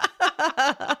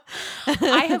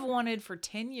 I have wanted for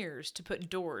 10 years to put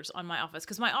doors on my office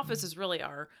because my office is really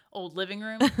our old living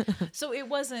room. So it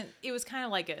was kind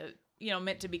of like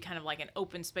meant to be kind of like an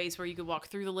open space where you could walk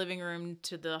through the living room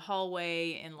to the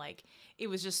hallway, and like it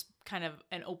was just kind of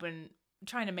an open,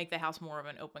 trying to make the house more of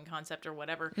an open concept or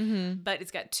whatever. Mm-hmm. But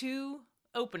it's got 2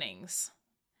 openings,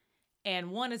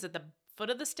 and one is at the foot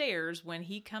of the stairs. When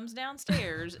he comes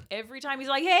downstairs, every time he's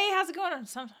like, "Hey, how's it going?" And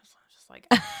sometimes I'm just like,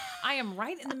 I am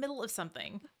right in the middle of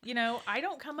something. You know, I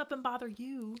don't come up and bother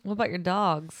you. What about your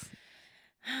dogs?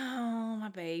 Oh, my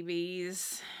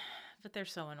babies. But they're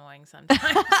so annoying sometimes.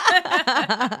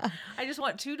 I just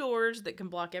want 2 doors that can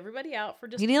block everybody out for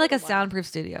just. You need like a soundproof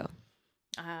studio.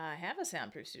 I have a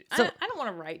soundproof studio. So, I don't want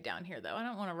to write down here though. I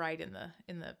don't want to write in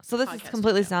the. So this is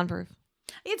completely soundproof.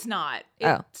 It's not.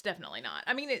 It's definitely not.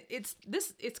 I mean,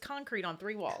 it's concrete on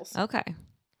 3 walls. Okay.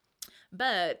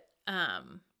 But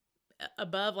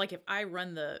above, like if I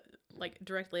run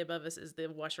directly above us is the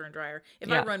washer and dryer.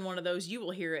 If I run one of those, you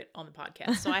will hear it on the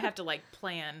podcast. So I have to like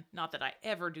plan, not that I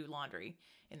ever do laundry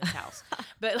in this house,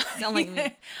 but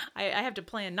like, I have to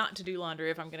plan not to do laundry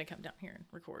if I'm going to come down here and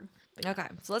record. Okay.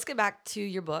 So let's get back to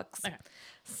your books. Okay.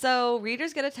 So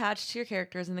readers get attached to your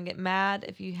characters and then get mad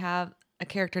if you have a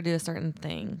character do a certain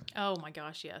thing. Oh my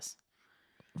gosh. Yes.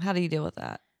 How do you deal with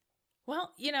that?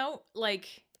 Well,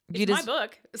 like, it's my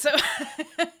book. So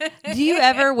do you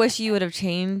ever wish you would have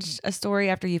changed a story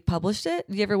after you've published it?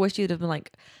 Do you ever wish you'd have been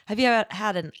like, have you ever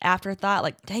had an afterthought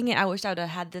like, dang it, I wish I would have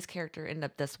had this character end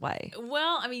up this way?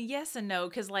 Well, I mean, yes and no,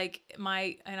 because like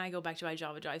and I go back to my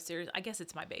Java Drive series. I guess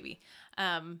it's my baby.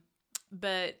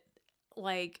 But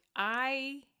like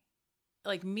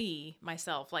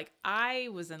myself, like I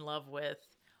was in love with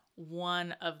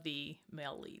one of the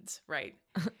male leads, right?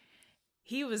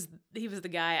 He was the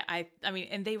guy I mean,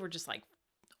 and they were just like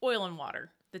oil and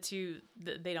water. The two,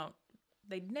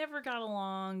 they never got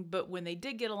along, but when they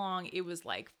did get along, it was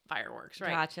like fireworks,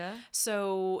 right? Gotcha.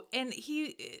 So, and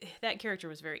that character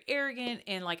was very arrogant,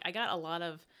 and like I got a lot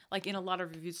of, like in a lot of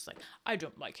reviews, like, I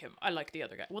don't like him, I like the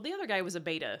other guy. Well, the other guy was a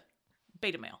beta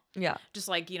male. Yeah. Just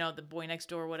like, the boy next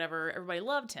door, whatever, everybody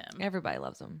loved him. Everybody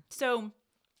loves him. So,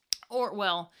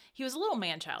 he was a little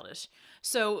man-childish.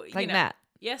 So, like Matt.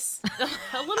 Yes,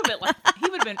 a little bit like he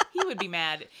would be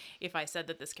mad if I said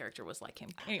that this character was like him.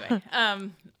 Anyway,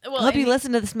 I hope you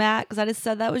listen to this, Matt, because I just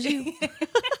said that was you.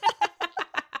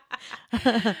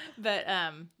 But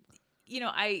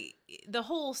the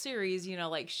whole series,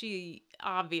 like she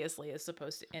obviously is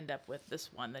supposed to end up with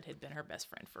this one that had been her best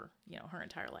friend for her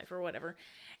entire life or whatever,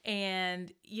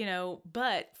 and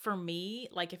but for me,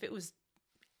 like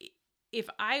if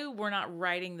I were not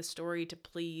writing the story to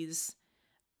please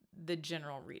the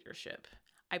general readership,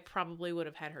 I probably would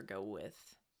have had her go with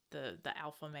the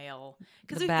alpha male,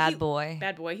 the bad boy.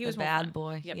 He was bad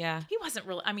boy. Yep. Yeah, he wasn't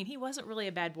really. I mean, he wasn't really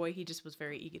a bad boy. He just was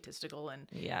very egotistical and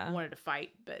wanted to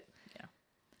fight. But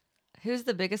who's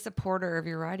the biggest supporter of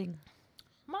your writing?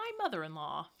 My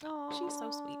mother-in-law. Aww, she's so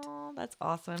sweet. That's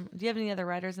awesome. Do you have any other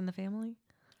writers in the family?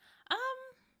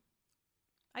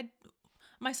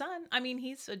 My son, I mean,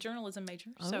 he's a journalism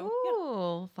major.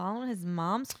 So, following his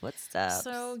mom's footsteps.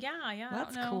 So, yeah.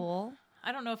 That's cool.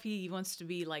 I don't know if he wants to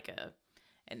be like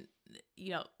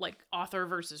like author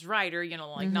versus writer,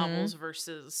 like novels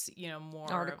versus,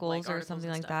 more articles or something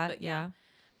like that. But yeah,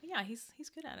 he's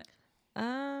good at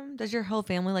it. Does your whole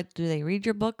family, do they read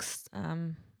your books?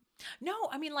 No,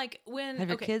 I mean, like when Have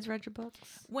your kids read your books?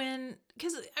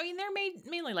 Because I mean, they're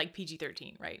mainly like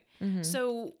PG-13, right? Mm-hmm.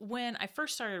 So when I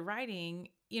first started writing,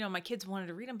 my kids wanted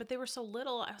to read them, but they were so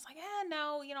little. I was like,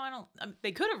 no, I don't.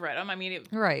 They could have read them. I mean,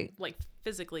 right? Like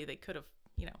physically, they could have,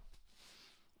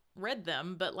 read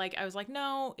them, but like I was like,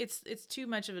 no, it's too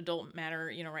much of adult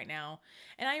matter, right now.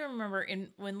 And I remember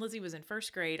when Lizzie was in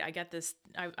first grade, I got this.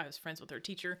 I was friends with her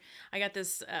teacher. I got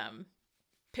this.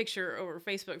 Picture over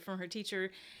Facebook from her teacher,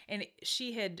 and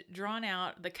she had drawn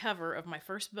out the cover of my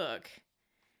first book,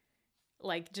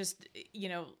 like just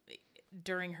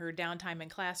during her downtime in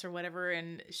class or whatever,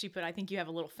 and she put, "I think you have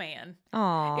a little fan."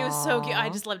 Aww. It was so cute. I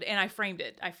just loved it, and I framed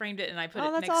it and I put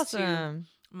it next to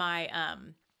my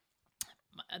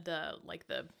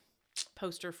the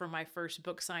poster for my first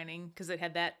book signing, because it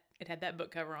had that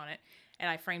book cover on it, and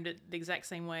I framed it the exact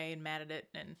same way and matted it,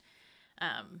 and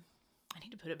I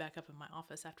need to put it back up in my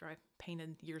office after I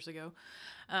painted years ago.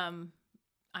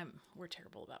 We're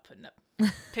terrible about putting up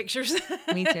pictures.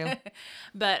 Me too.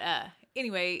 But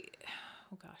anyway,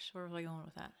 oh gosh, where was I going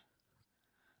with that?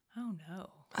 Oh no.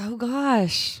 Oh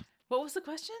gosh. What was the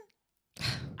question?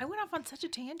 I went off on such a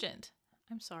tangent.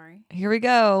 I'm sorry. Here we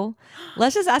go.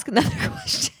 Let's just ask another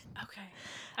question. Okay.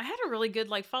 I had a really good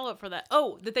follow up for that.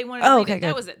 Oh, that they wanted to read it.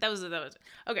 That was it. That was it.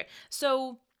 Okay.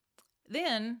 So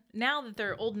then, now that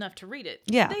they're old enough to read it,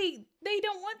 yeah, they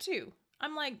don't want to.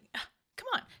 I'm like, come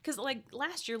on. Because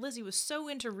last year, Lizzie was so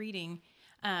into reading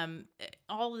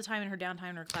all the time in her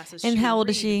downtime in her classes. And how old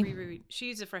is she?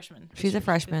 She's a freshman. She's a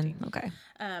freshman. 15. Okay.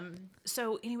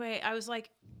 So anyway, I was like,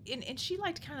 and she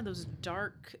liked kind of those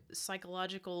dark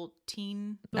psychological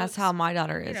teen books. That's how my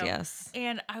daughter is, yes.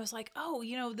 And I was like, oh,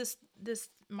 this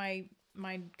my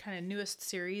kind of newest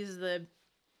series,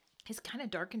 it's kind of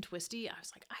dark and twisty. I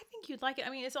was like, I think you'd like it. I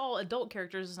mean, it's all adult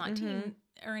characters. It's not teen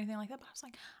or anything like that. But I was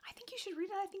like, I think you should read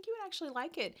it. I think you would actually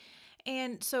like it.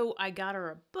 And so I got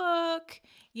her a book.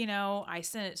 I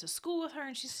sent it to school with her.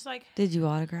 And she's just like... Did you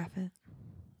autograph it?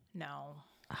 No.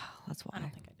 Oh, that's why. I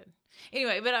don't think I did.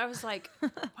 Anyway, but I was like, why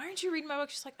aren't you reading my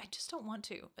book? She's like, I just don't want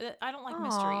to. I don't like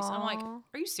mysteries. I'm like,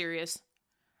 are you serious?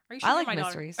 Are you sure? I like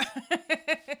mysteries. I'll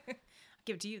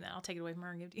give it to you then. I'll take it away from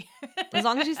her and give it to you. As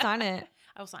long as you sign it.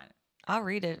 I will sign it. I'll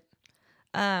read it.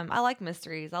 I like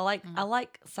mysteries. I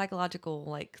like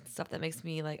psychological stuff that makes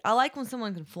me I like when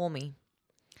someone can fool me.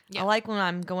 Yeah. I like when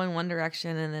I'm going one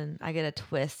direction and then I get a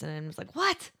twist and I'm just like,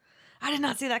 what? I did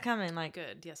not see that coming.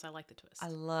 Good. Yes, I like the twist. I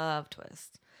love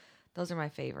twists. Those are my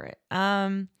favorite.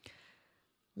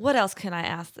 What else can I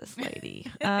ask this lady?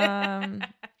 How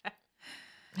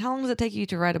long does it take you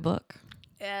to write a book?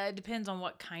 It depends on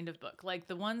what kind of book. Like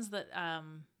the ones that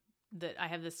I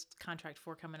have this contract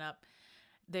for coming up,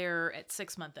 they're at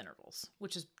 6-month intervals,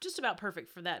 which is just about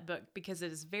perfect for that book because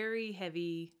it is very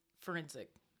heavy forensic.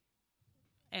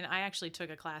 And I actually took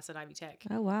a class at Ivy Tech.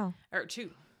 Oh, wow. Or 2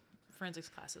 forensics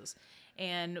classes.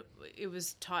 And it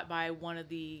was taught by one of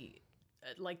the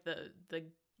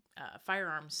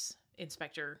firearms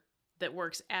inspector that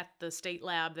works at the state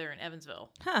lab there in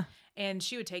Evansville. Huh. And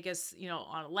she would take us,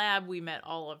 on a lab. We met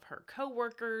all of her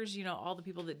coworkers, all the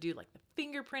people that do the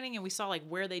fingerprinting, and we saw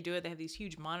where they do it. They have these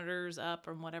huge monitors up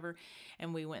or whatever.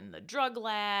 And we went in the drug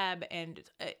lab, and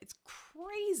it's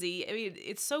crazy. I mean,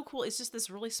 it's so cool. It's just this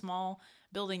really small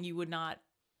building. You would not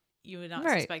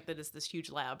right. suspect that it's this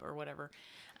huge lab or whatever.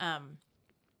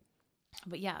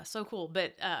 But yeah, so cool.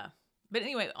 But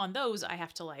anyway, on those I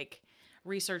have to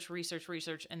research,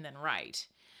 and then write.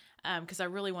 Because I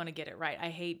really want to get it right. I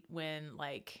hate when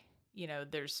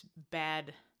there's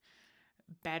bad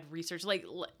research. Like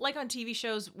on TV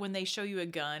shows when they show you a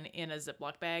gun in a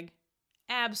Ziploc bag.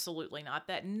 Absolutely not.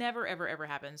 That never, ever, ever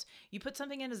happens. You put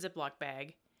something in a Ziploc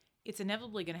bag, it's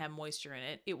inevitably going to have moisture in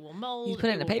it. It will mold. You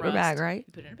put it in a paper bag, right?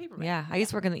 You put it in a paper bag. Yeah. I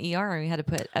used to work in the ER and we had to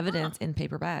put evidence in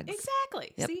paper bags.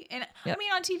 Exactly. Yep. See? And yep. I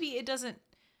mean, on TV, it doesn't...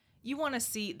 You want to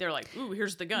see, they're like, ooh,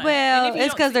 here's the gun. Well,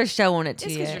 it's because they're showing it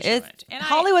to you. And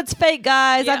Hollywood's fake,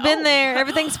 guys. I've been there.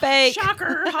 Everything's fake.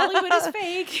 Shocker. Hollywood is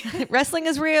fake. Wrestling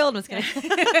is real. I'm just kidding.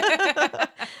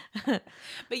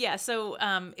 But yeah, so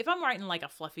if I'm writing a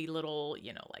fluffy little,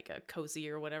 a cozy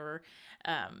or whatever,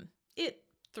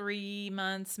 3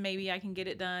 months, maybe I can get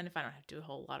it done if I don't have to do a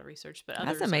whole lot of research. But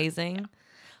that's amazing. Yeah.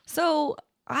 So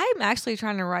I'm actually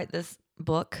trying to write this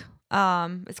book.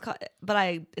 It's called, but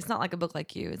it's not like a book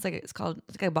like you. It's like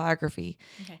a biography,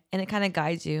 okay. And it kind of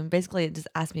guides you. Basically, it just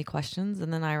asks me questions,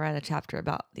 and then I write a chapter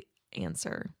about the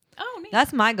answer. Oh, neat.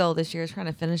 That's my goal this year is trying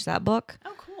to finish that book.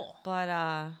 Oh, cool. But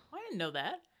I didn't know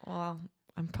that. Well,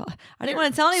 I didn't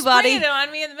want to tell anybody. Spraying it on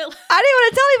me in the middle. I didn't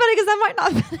want to tell anybody because I might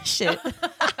not finish it.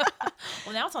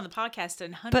 Well, now it's on the podcast,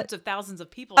 and hundreds of thousands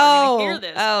of people are going to hear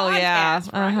this.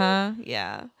 Podcast, right?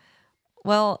 Yeah.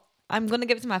 Well, I'm going to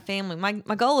give it to my family. My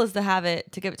goal is to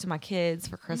give it to my kids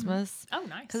for Christmas. Oh,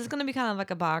 nice. Because it's going to be kind of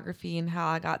like a biography and how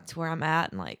I got to where I'm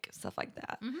at and like stuff like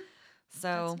that.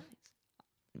 So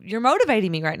you're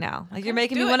motivating me right now. Like you're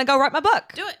making me want to go write my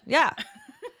book. Do it. Yeah.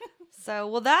 So,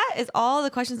 well, that is all the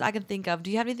questions I can think of.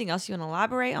 Do you have anything else you want to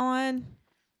elaborate on?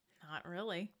 Not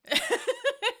really.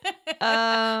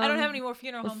 I don't have any more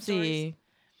funeral home stories. See.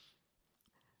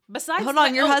 Besides, hold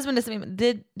on, your husband is.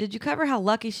 Did you cover how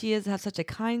lucky she is to have such a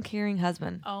kind, caring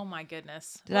husband? Oh my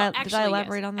goodness! Did I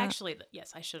elaborate on that? Actually,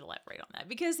 yes, I should elaborate on that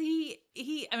because he.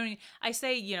 I mean, I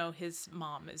say his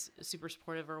mom is super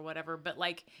supportive or whatever, but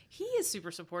like he is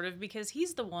super supportive because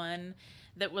he's the one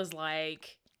that was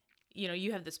like,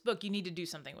 you have this book, you need to do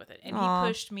something with it, and he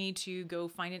pushed me to go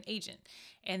find an agent,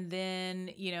 and then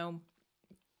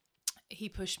he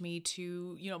pushed me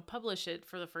to, publish it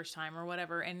for the first time or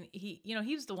whatever. And he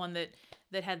was the one that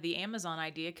had the Amazon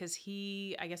idea because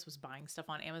he, I guess, was buying stuff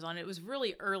on Amazon. It was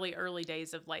really early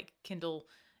days of like Kindle,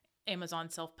 Amazon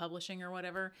self-publishing or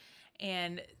whatever.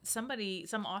 And some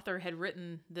author had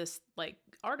written this like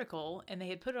article and they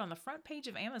had put it on the front page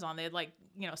of Amazon. They had like,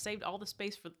 saved all the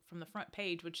space from the front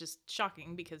page, which is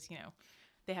shocking because,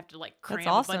 they have to like cram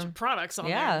a bunch of products on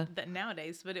there that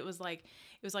nowadays. But it was like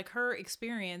her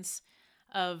experience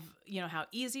of, how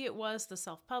easy it was to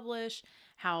self-publish,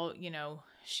 how,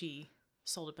 she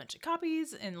sold a bunch of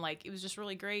copies and like, it was just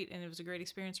really great. And it was a great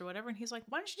experience or whatever. And he's like,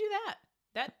 why don't you do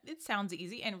that? It sounds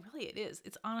easy. And really it is.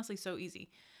 It's honestly so easy,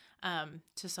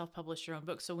 to self-publish your own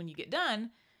book. So when you get done,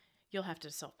 you'll have to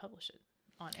self-publish it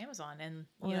on Amazon and,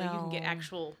 you can get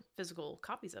actual physical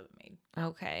copies of it made.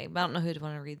 Okay. But I don't know who'd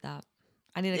want to read that.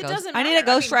 I need a Honestly,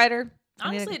 ghostwriter.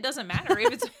 it doesn't matter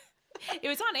if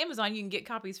it's on Amazon, you can get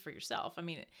copies for yourself. I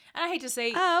mean, and I hate to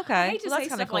say, I hate to say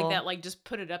stuff like that, like just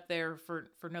put it up there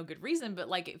for no good reason. But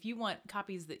like, if you want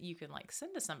copies that you can like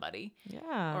send to somebody,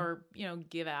 or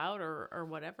give out or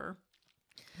whatever,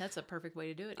 that's a perfect way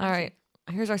to do it. All right,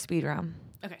 here's our speed round.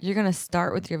 Okay, you're gonna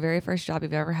start with your very first job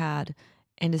you've ever had,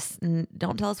 and just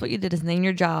don't tell us what you did. Just name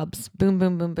your jobs. Boom,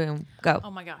 boom, boom, boom. Go.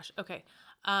 Oh my gosh. Okay,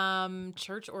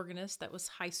 church organist. That was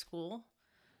high school,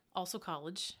 also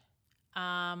college.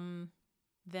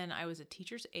 Then I was a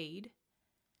teacher's aide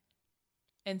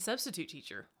and substitute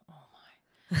teacher. Oh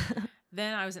my.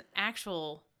 Then I was an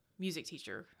actual music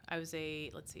teacher. I was I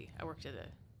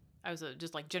was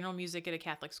just like general music at a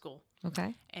Catholic school.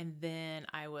 Okay. And then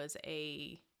I was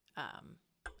I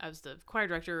was the choir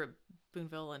director at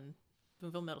Boonville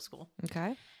Middle School.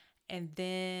 Okay. And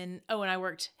then, and I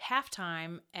worked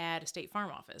half-time at a State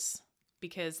Farm office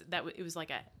because it was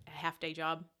like a half-day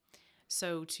job.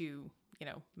 So to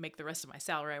make the rest of my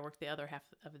salary, I worked the other half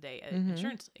of the day at an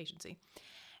insurance agency.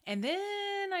 And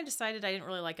then I decided I didn't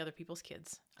really like other people's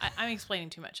kids. I'm explaining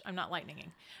too much. I'm not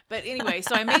lightninging. But anyway,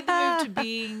 so I made the move to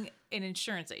being an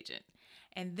insurance agent.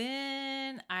 And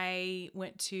then I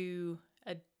went to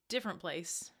a different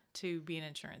place to be an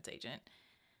insurance agent.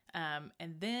 And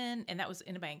that was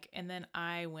in a bank. And then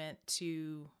I went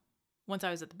to, once I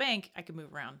was at the bank, I could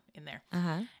move around in there.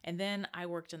 Uh-huh. And then I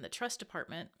worked in the trust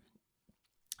department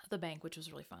the bank, which was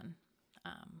really fun.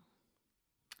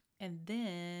 And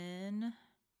then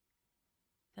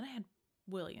I had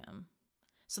William.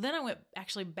 So then I went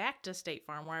actually back to State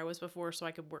Farm where I was before so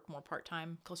I could work more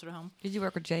part-time closer to home. Did you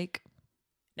work with Jake?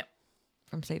 No.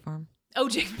 From State Farm? Oh,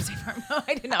 Jake from State Farm. No,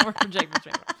 I did not work with Jake from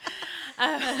State Farm.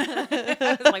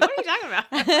 I was like, what are you talking about?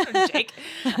 I don't know Jake.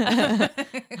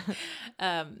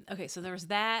 Okay, so there was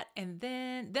that. And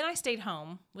then I stayed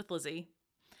home with Lizzie.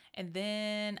 And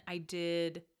then I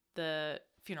did the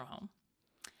funeral home.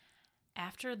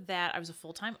 After that, I was a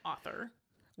full-time author,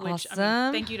 which awesome.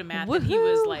 I mean, thank you to Matt. That he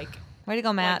was like, way to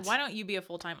go, Matt. Like, why don't you be a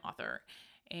full-time author?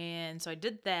 And so I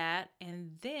did that.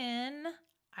 And then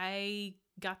I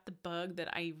got the bug that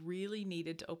I really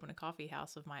needed to open a coffee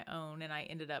house of my own. And I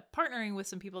ended up partnering with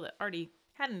some people that already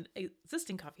had an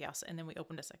existing coffee house. And then we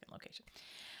opened a second location.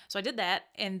 So I did that.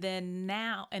 And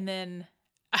then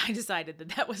I decided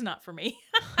that was not for me.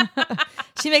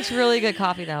 She makes really good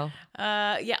coffee, though.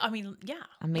 Yeah, I mean, yeah.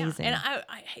 Amazing. Yeah. And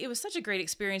it was such a great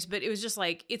experience, but it was just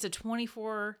like, it's a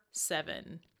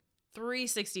 24/7,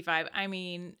 365. I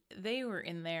mean, they were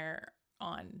in there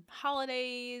on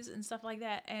holidays and stuff like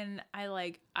that. And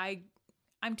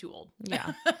I'm too old.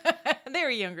 Yeah. They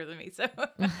were younger than me. So,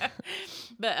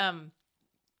 but,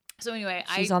 so anyway,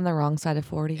 she's on the wrong side of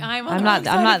 40. I'm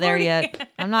not there yet.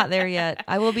 I'm not there yet.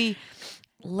 I will be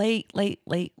late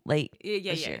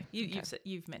Yeah. year.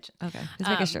 You've mentioned. Okay. Just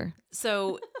making sure.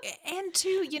 So, and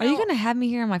two, Are you going to have me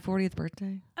here on my 40th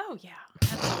birthday? Oh yeah.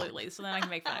 Absolutely. So then I can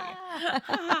make fun of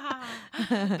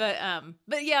you.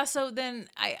 But yeah, so then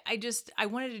I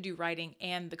wanted to do writing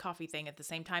and the coffee thing at the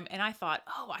same time. And I thought,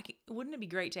 wouldn't it be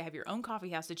great to have your own coffee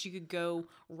house that you could go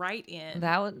write in?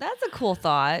 That's a cool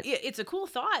thought. It's a cool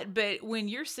thought, but when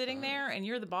you're sitting there and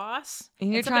you're the boss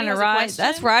and you're trying to write,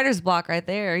 that's writer's block right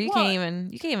there. You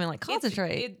can't even like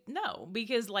concentrate. No,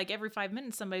 because like every 5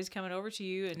 minutes somebody's coming over to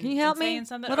you and can you help me? Saying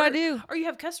something. What do I do? Or you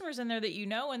have customers in there that you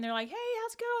know, and they're like, "Hey,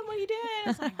 how's it going? What are you doing?"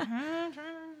 It's like,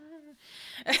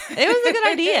 it was a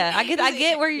good idea. I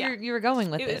get where you were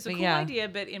going with it. It's a cool idea,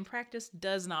 but in practice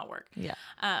does not work. Yeah.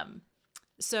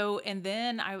 So, and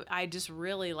then I just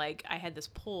really I had this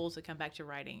pull to come back to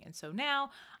writing. And so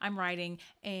now I'm writing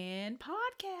and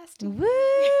podcasting.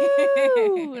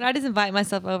 Woo! And I just invite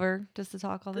myself over just to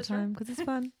talk all the time because it's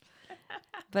fun.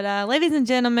 But ladies and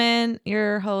gentlemen,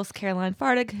 your host, Caroline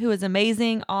Fardig, who is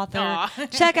amazing author.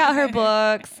 Check out her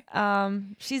books.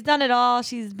 She's done it all.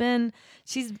 She's been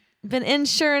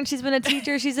insurance. She's been a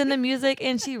teacher. She's in the music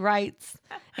and she writes.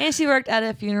 And she worked at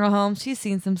a funeral home. She's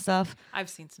seen some stuff. I've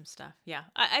seen some stuff. Yeah.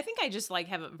 I think I just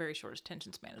have a very short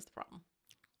attention span is the problem.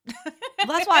 Well,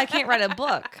 that's why I can't write a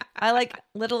book. I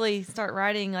literally start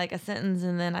writing a sentence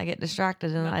and then I get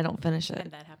distracted and I don't finish it.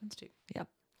 And that happens too. Yep.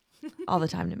 All the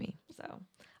time to me. So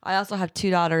I also have 2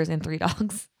 daughters and 3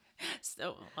 dogs.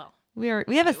 So, well. We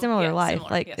have a similar life.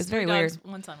 Similar, yes. It's very 3 dogs,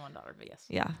 weird. 1 son, 1 daughter, but yes.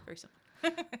 Yeah. Very similar.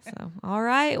 So, all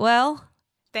right. Well,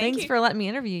 thanks you for letting me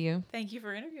interview you. Thank you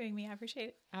for interviewing me. I appreciate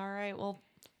it. All right. Well,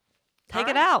 take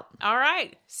it out. All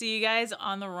right. See you guys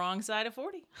on the wrong side of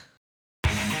 40.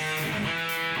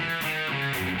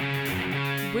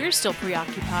 We're still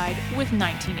preoccupied with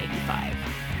 1985.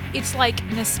 It's like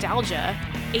nostalgia,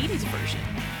 80's version.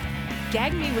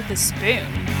 Gag me with a spoon.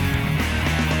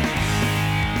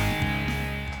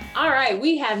 All right,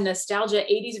 we have nostalgia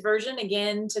 80's version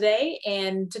again today.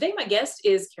 And today my guest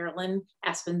is Carolyn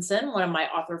Aspenson, one of my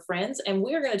author friends. And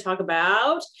we're going to talk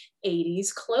about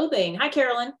 80's clothing. Hi,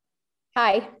 Carolyn.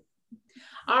 Hi.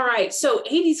 All right, so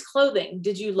 80's clothing,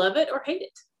 did you love it or hate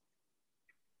it?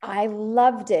 I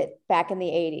loved it back in the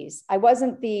 80's. I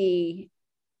wasn't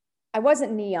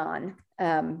neon.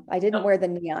 I didn't wear the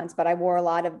neons, but I wore a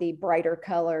lot of the brighter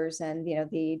colors and,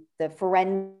 the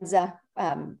Forenza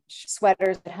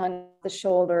sweaters that hung the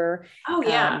shoulder. Oh,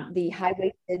 yeah. The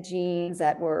high-waisted jeans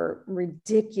that were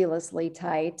ridiculously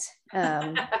tight,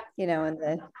 and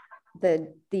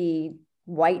the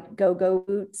white go-go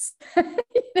boots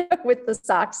with the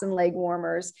socks and leg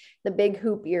warmers, the big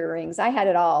hoop earrings. I had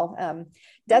it all.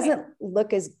 Doesn't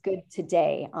look as good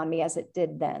today on me as it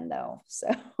did then, though. So.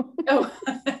 Oh.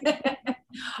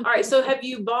 All right. So have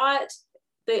you bought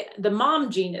the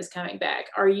mom jean is coming back?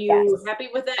 Are you happy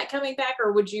with that coming back,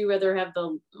 or would you rather have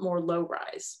the more low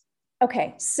rise?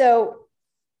 Okay. So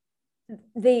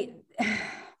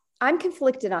I'm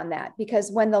conflicted on that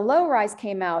because when the low rise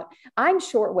came out, I'm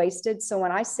short-waisted. So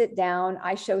when I sit down,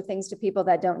 I show things to people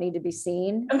that don't need to be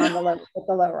seen on with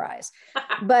the low rise.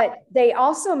 But they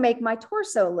also make my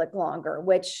torso look longer,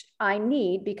 which I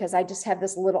need because I just have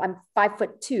this little, I'm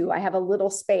 5'2". I have a little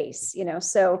space,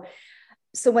 So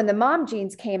when the mom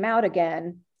jeans came out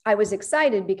again, I was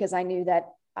excited because I knew that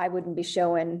I wouldn't be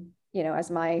showing, as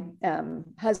my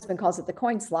husband calls it, the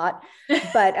coin slot.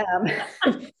 But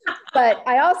but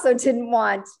I also didn't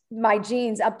want my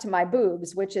jeans up to my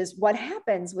boobs, which is what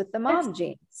happens with the mom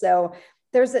jeans. So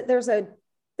there's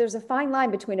a fine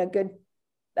line between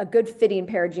a good fitting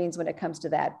pair of jeans when it comes to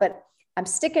that. But I'm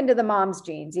sticking to the mom's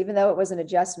jeans, even though it was an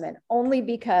adjustment, only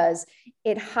because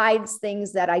it hides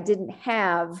things that I didn't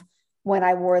have when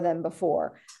I wore them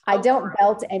before. I don't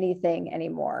belt anything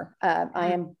anymore.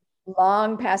 I am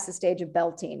long past the stage of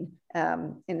belting.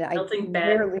 And belting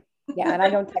and I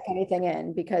don't tuck anything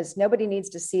in because nobody needs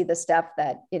to see the stuff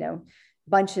that,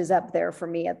 bunches up there for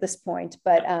me at this point.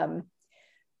 But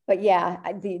yeah,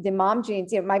 the mom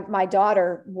jeans, my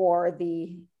daughter wore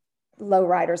the low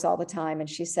riders all the time. And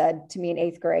she said to me in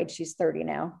 8th grade, she's 30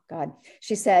 now. God,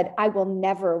 she said, I will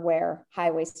never wear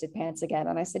high-waisted pants again.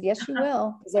 And I said, yes, you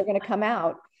will, because they're going to come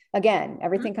out again.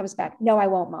 Everything comes back. No, I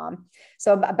won't, Mom.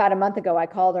 So about a month ago, I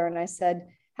called her and I said,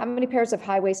 how many pairs of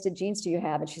high-waisted jeans do you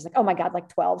have? And she's like, oh my God, like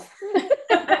 12.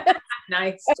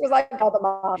 Nice. That was like all the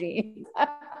mom jeans.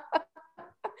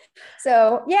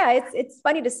 So yeah, it's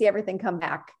funny to see everything come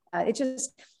back. It's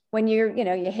just when you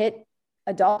hit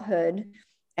adulthood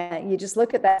and you just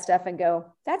look at that stuff and go,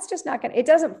 that's just not going to,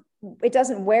 it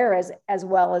doesn't wear as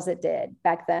well as it did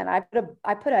back then. I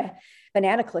put a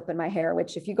banana clip in my hair,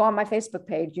 which if you go on my Facebook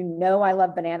page, I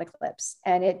love banana clips,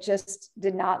 and it just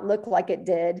did not look like it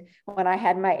did when I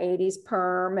had my 80's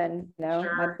perm and,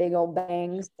 my big old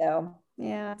bangs. So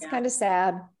yeah, it's kind of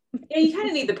sad. Yeah, you kind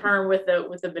of need the perm with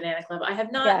the banana clip. I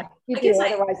have not. Yeah, you do.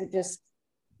 Otherwise, it just.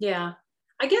 Yeah,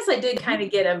 I guess I did kind of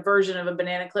get a version of a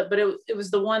banana clip, but it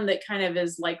was the one that kind of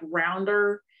is like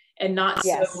rounder and not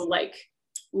so like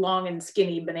long and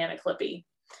skinny banana clippy.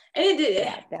 And it did.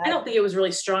 I don't think it was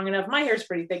really strong enough. My hair's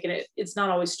pretty thick, and it's not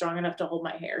always strong enough to hold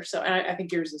my hair. So I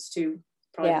think yours is too.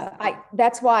 Probably. Yeah,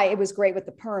 that's why it was great with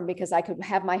the perm, because I could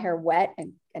have my hair wet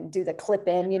and do the clip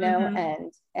in,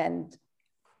 and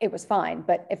it was fine.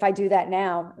 But if I do that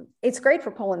now, it's great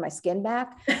for pulling my skin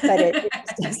back, but it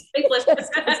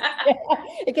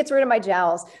gets rid of my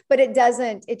jowls, but it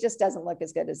just doesn't look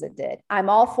as good as it did. I'm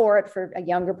all for it for a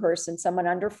younger person, someone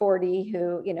under 40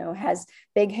 who, has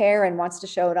big hair and wants to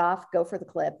show it off. Go for the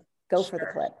clip. For the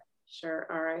clip. Sure.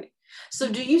 All right. So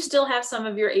do you still have some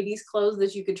of your 80s clothes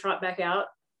that you could trot back out?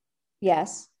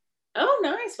 Yes. Oh,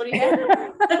 nice. What do you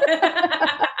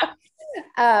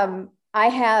have? I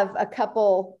have a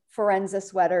couple Forenza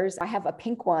sweaters. I have a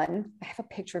pink one. I have a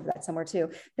picture of that somewhere too.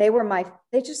 They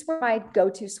just were my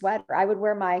go-to sweater. I would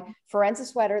wear my Forenza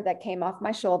sweater that came off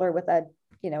my shoulder with a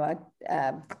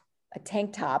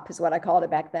tank top is what I called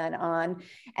it back then on.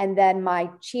 And then my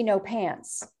chino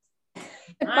pants.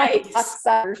 Nice.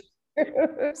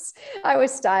 I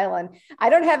was styling. I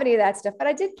don't have any of that stuff, but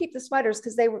I did keep the sweaters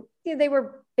because they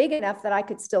were big enough that I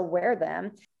could still wear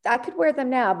them. I could wear them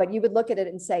now, but you would look at it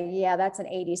and say, yeah, that's an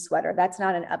 80s sweater. That's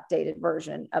not an updated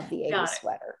version of the 80s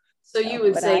sweater. So you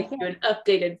would say do an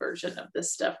updated version of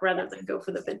this stuff rather than go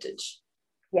for the vintage.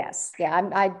 Yes. Yeah.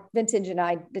 I vintage and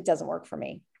it doesn't work for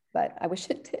me, but I wish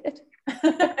it did.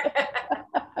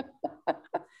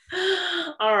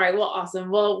 All right. Well, awesome.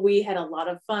 Well, we had a lot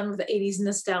of fun with the 80s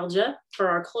nostalgia for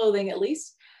our clothing, at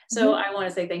least. So I want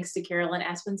to say thanks to Carolyn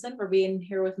Aspenson for being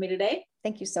here with me today.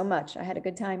 Thank you so much. I had a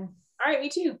good time. All right. Me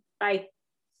too. Bye.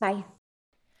 Bye.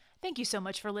 Thank you so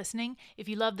much for listening. If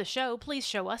you love the show, please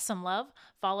show us some love.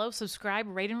 Follow, subscribe,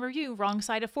 rate, and review Wrong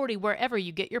Side of 40 wherever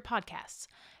you get your podcasts.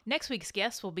 Next week's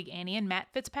guests will be Annie and Matt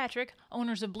Fitzpatrick,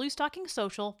 owners of Blue Stocking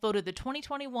Social, voted the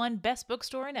 2021 Best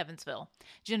Bookstore in Evansville.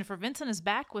 Jennifer Vincent is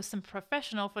back with some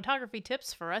professional photography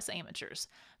tips for us amateurs.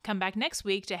 Come back next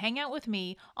week to hang out with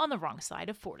me on the Wrong Side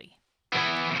of 40.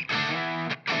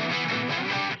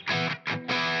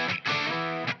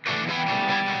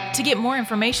 To get more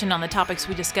information on the topics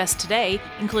we discussed today,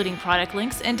 including product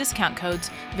links and discount codes,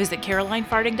 visit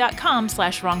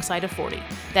carolinefardig.com/wrongsideof40.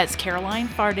 That's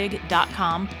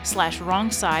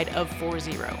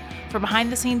carolinefardig.com/wrongsideof40. For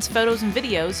behind-the-scenes photos and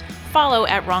videos, follow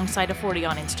at Wrong Side of 40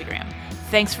 on Instagram.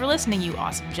 Thanks for listening, you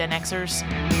awesome Gen Xers.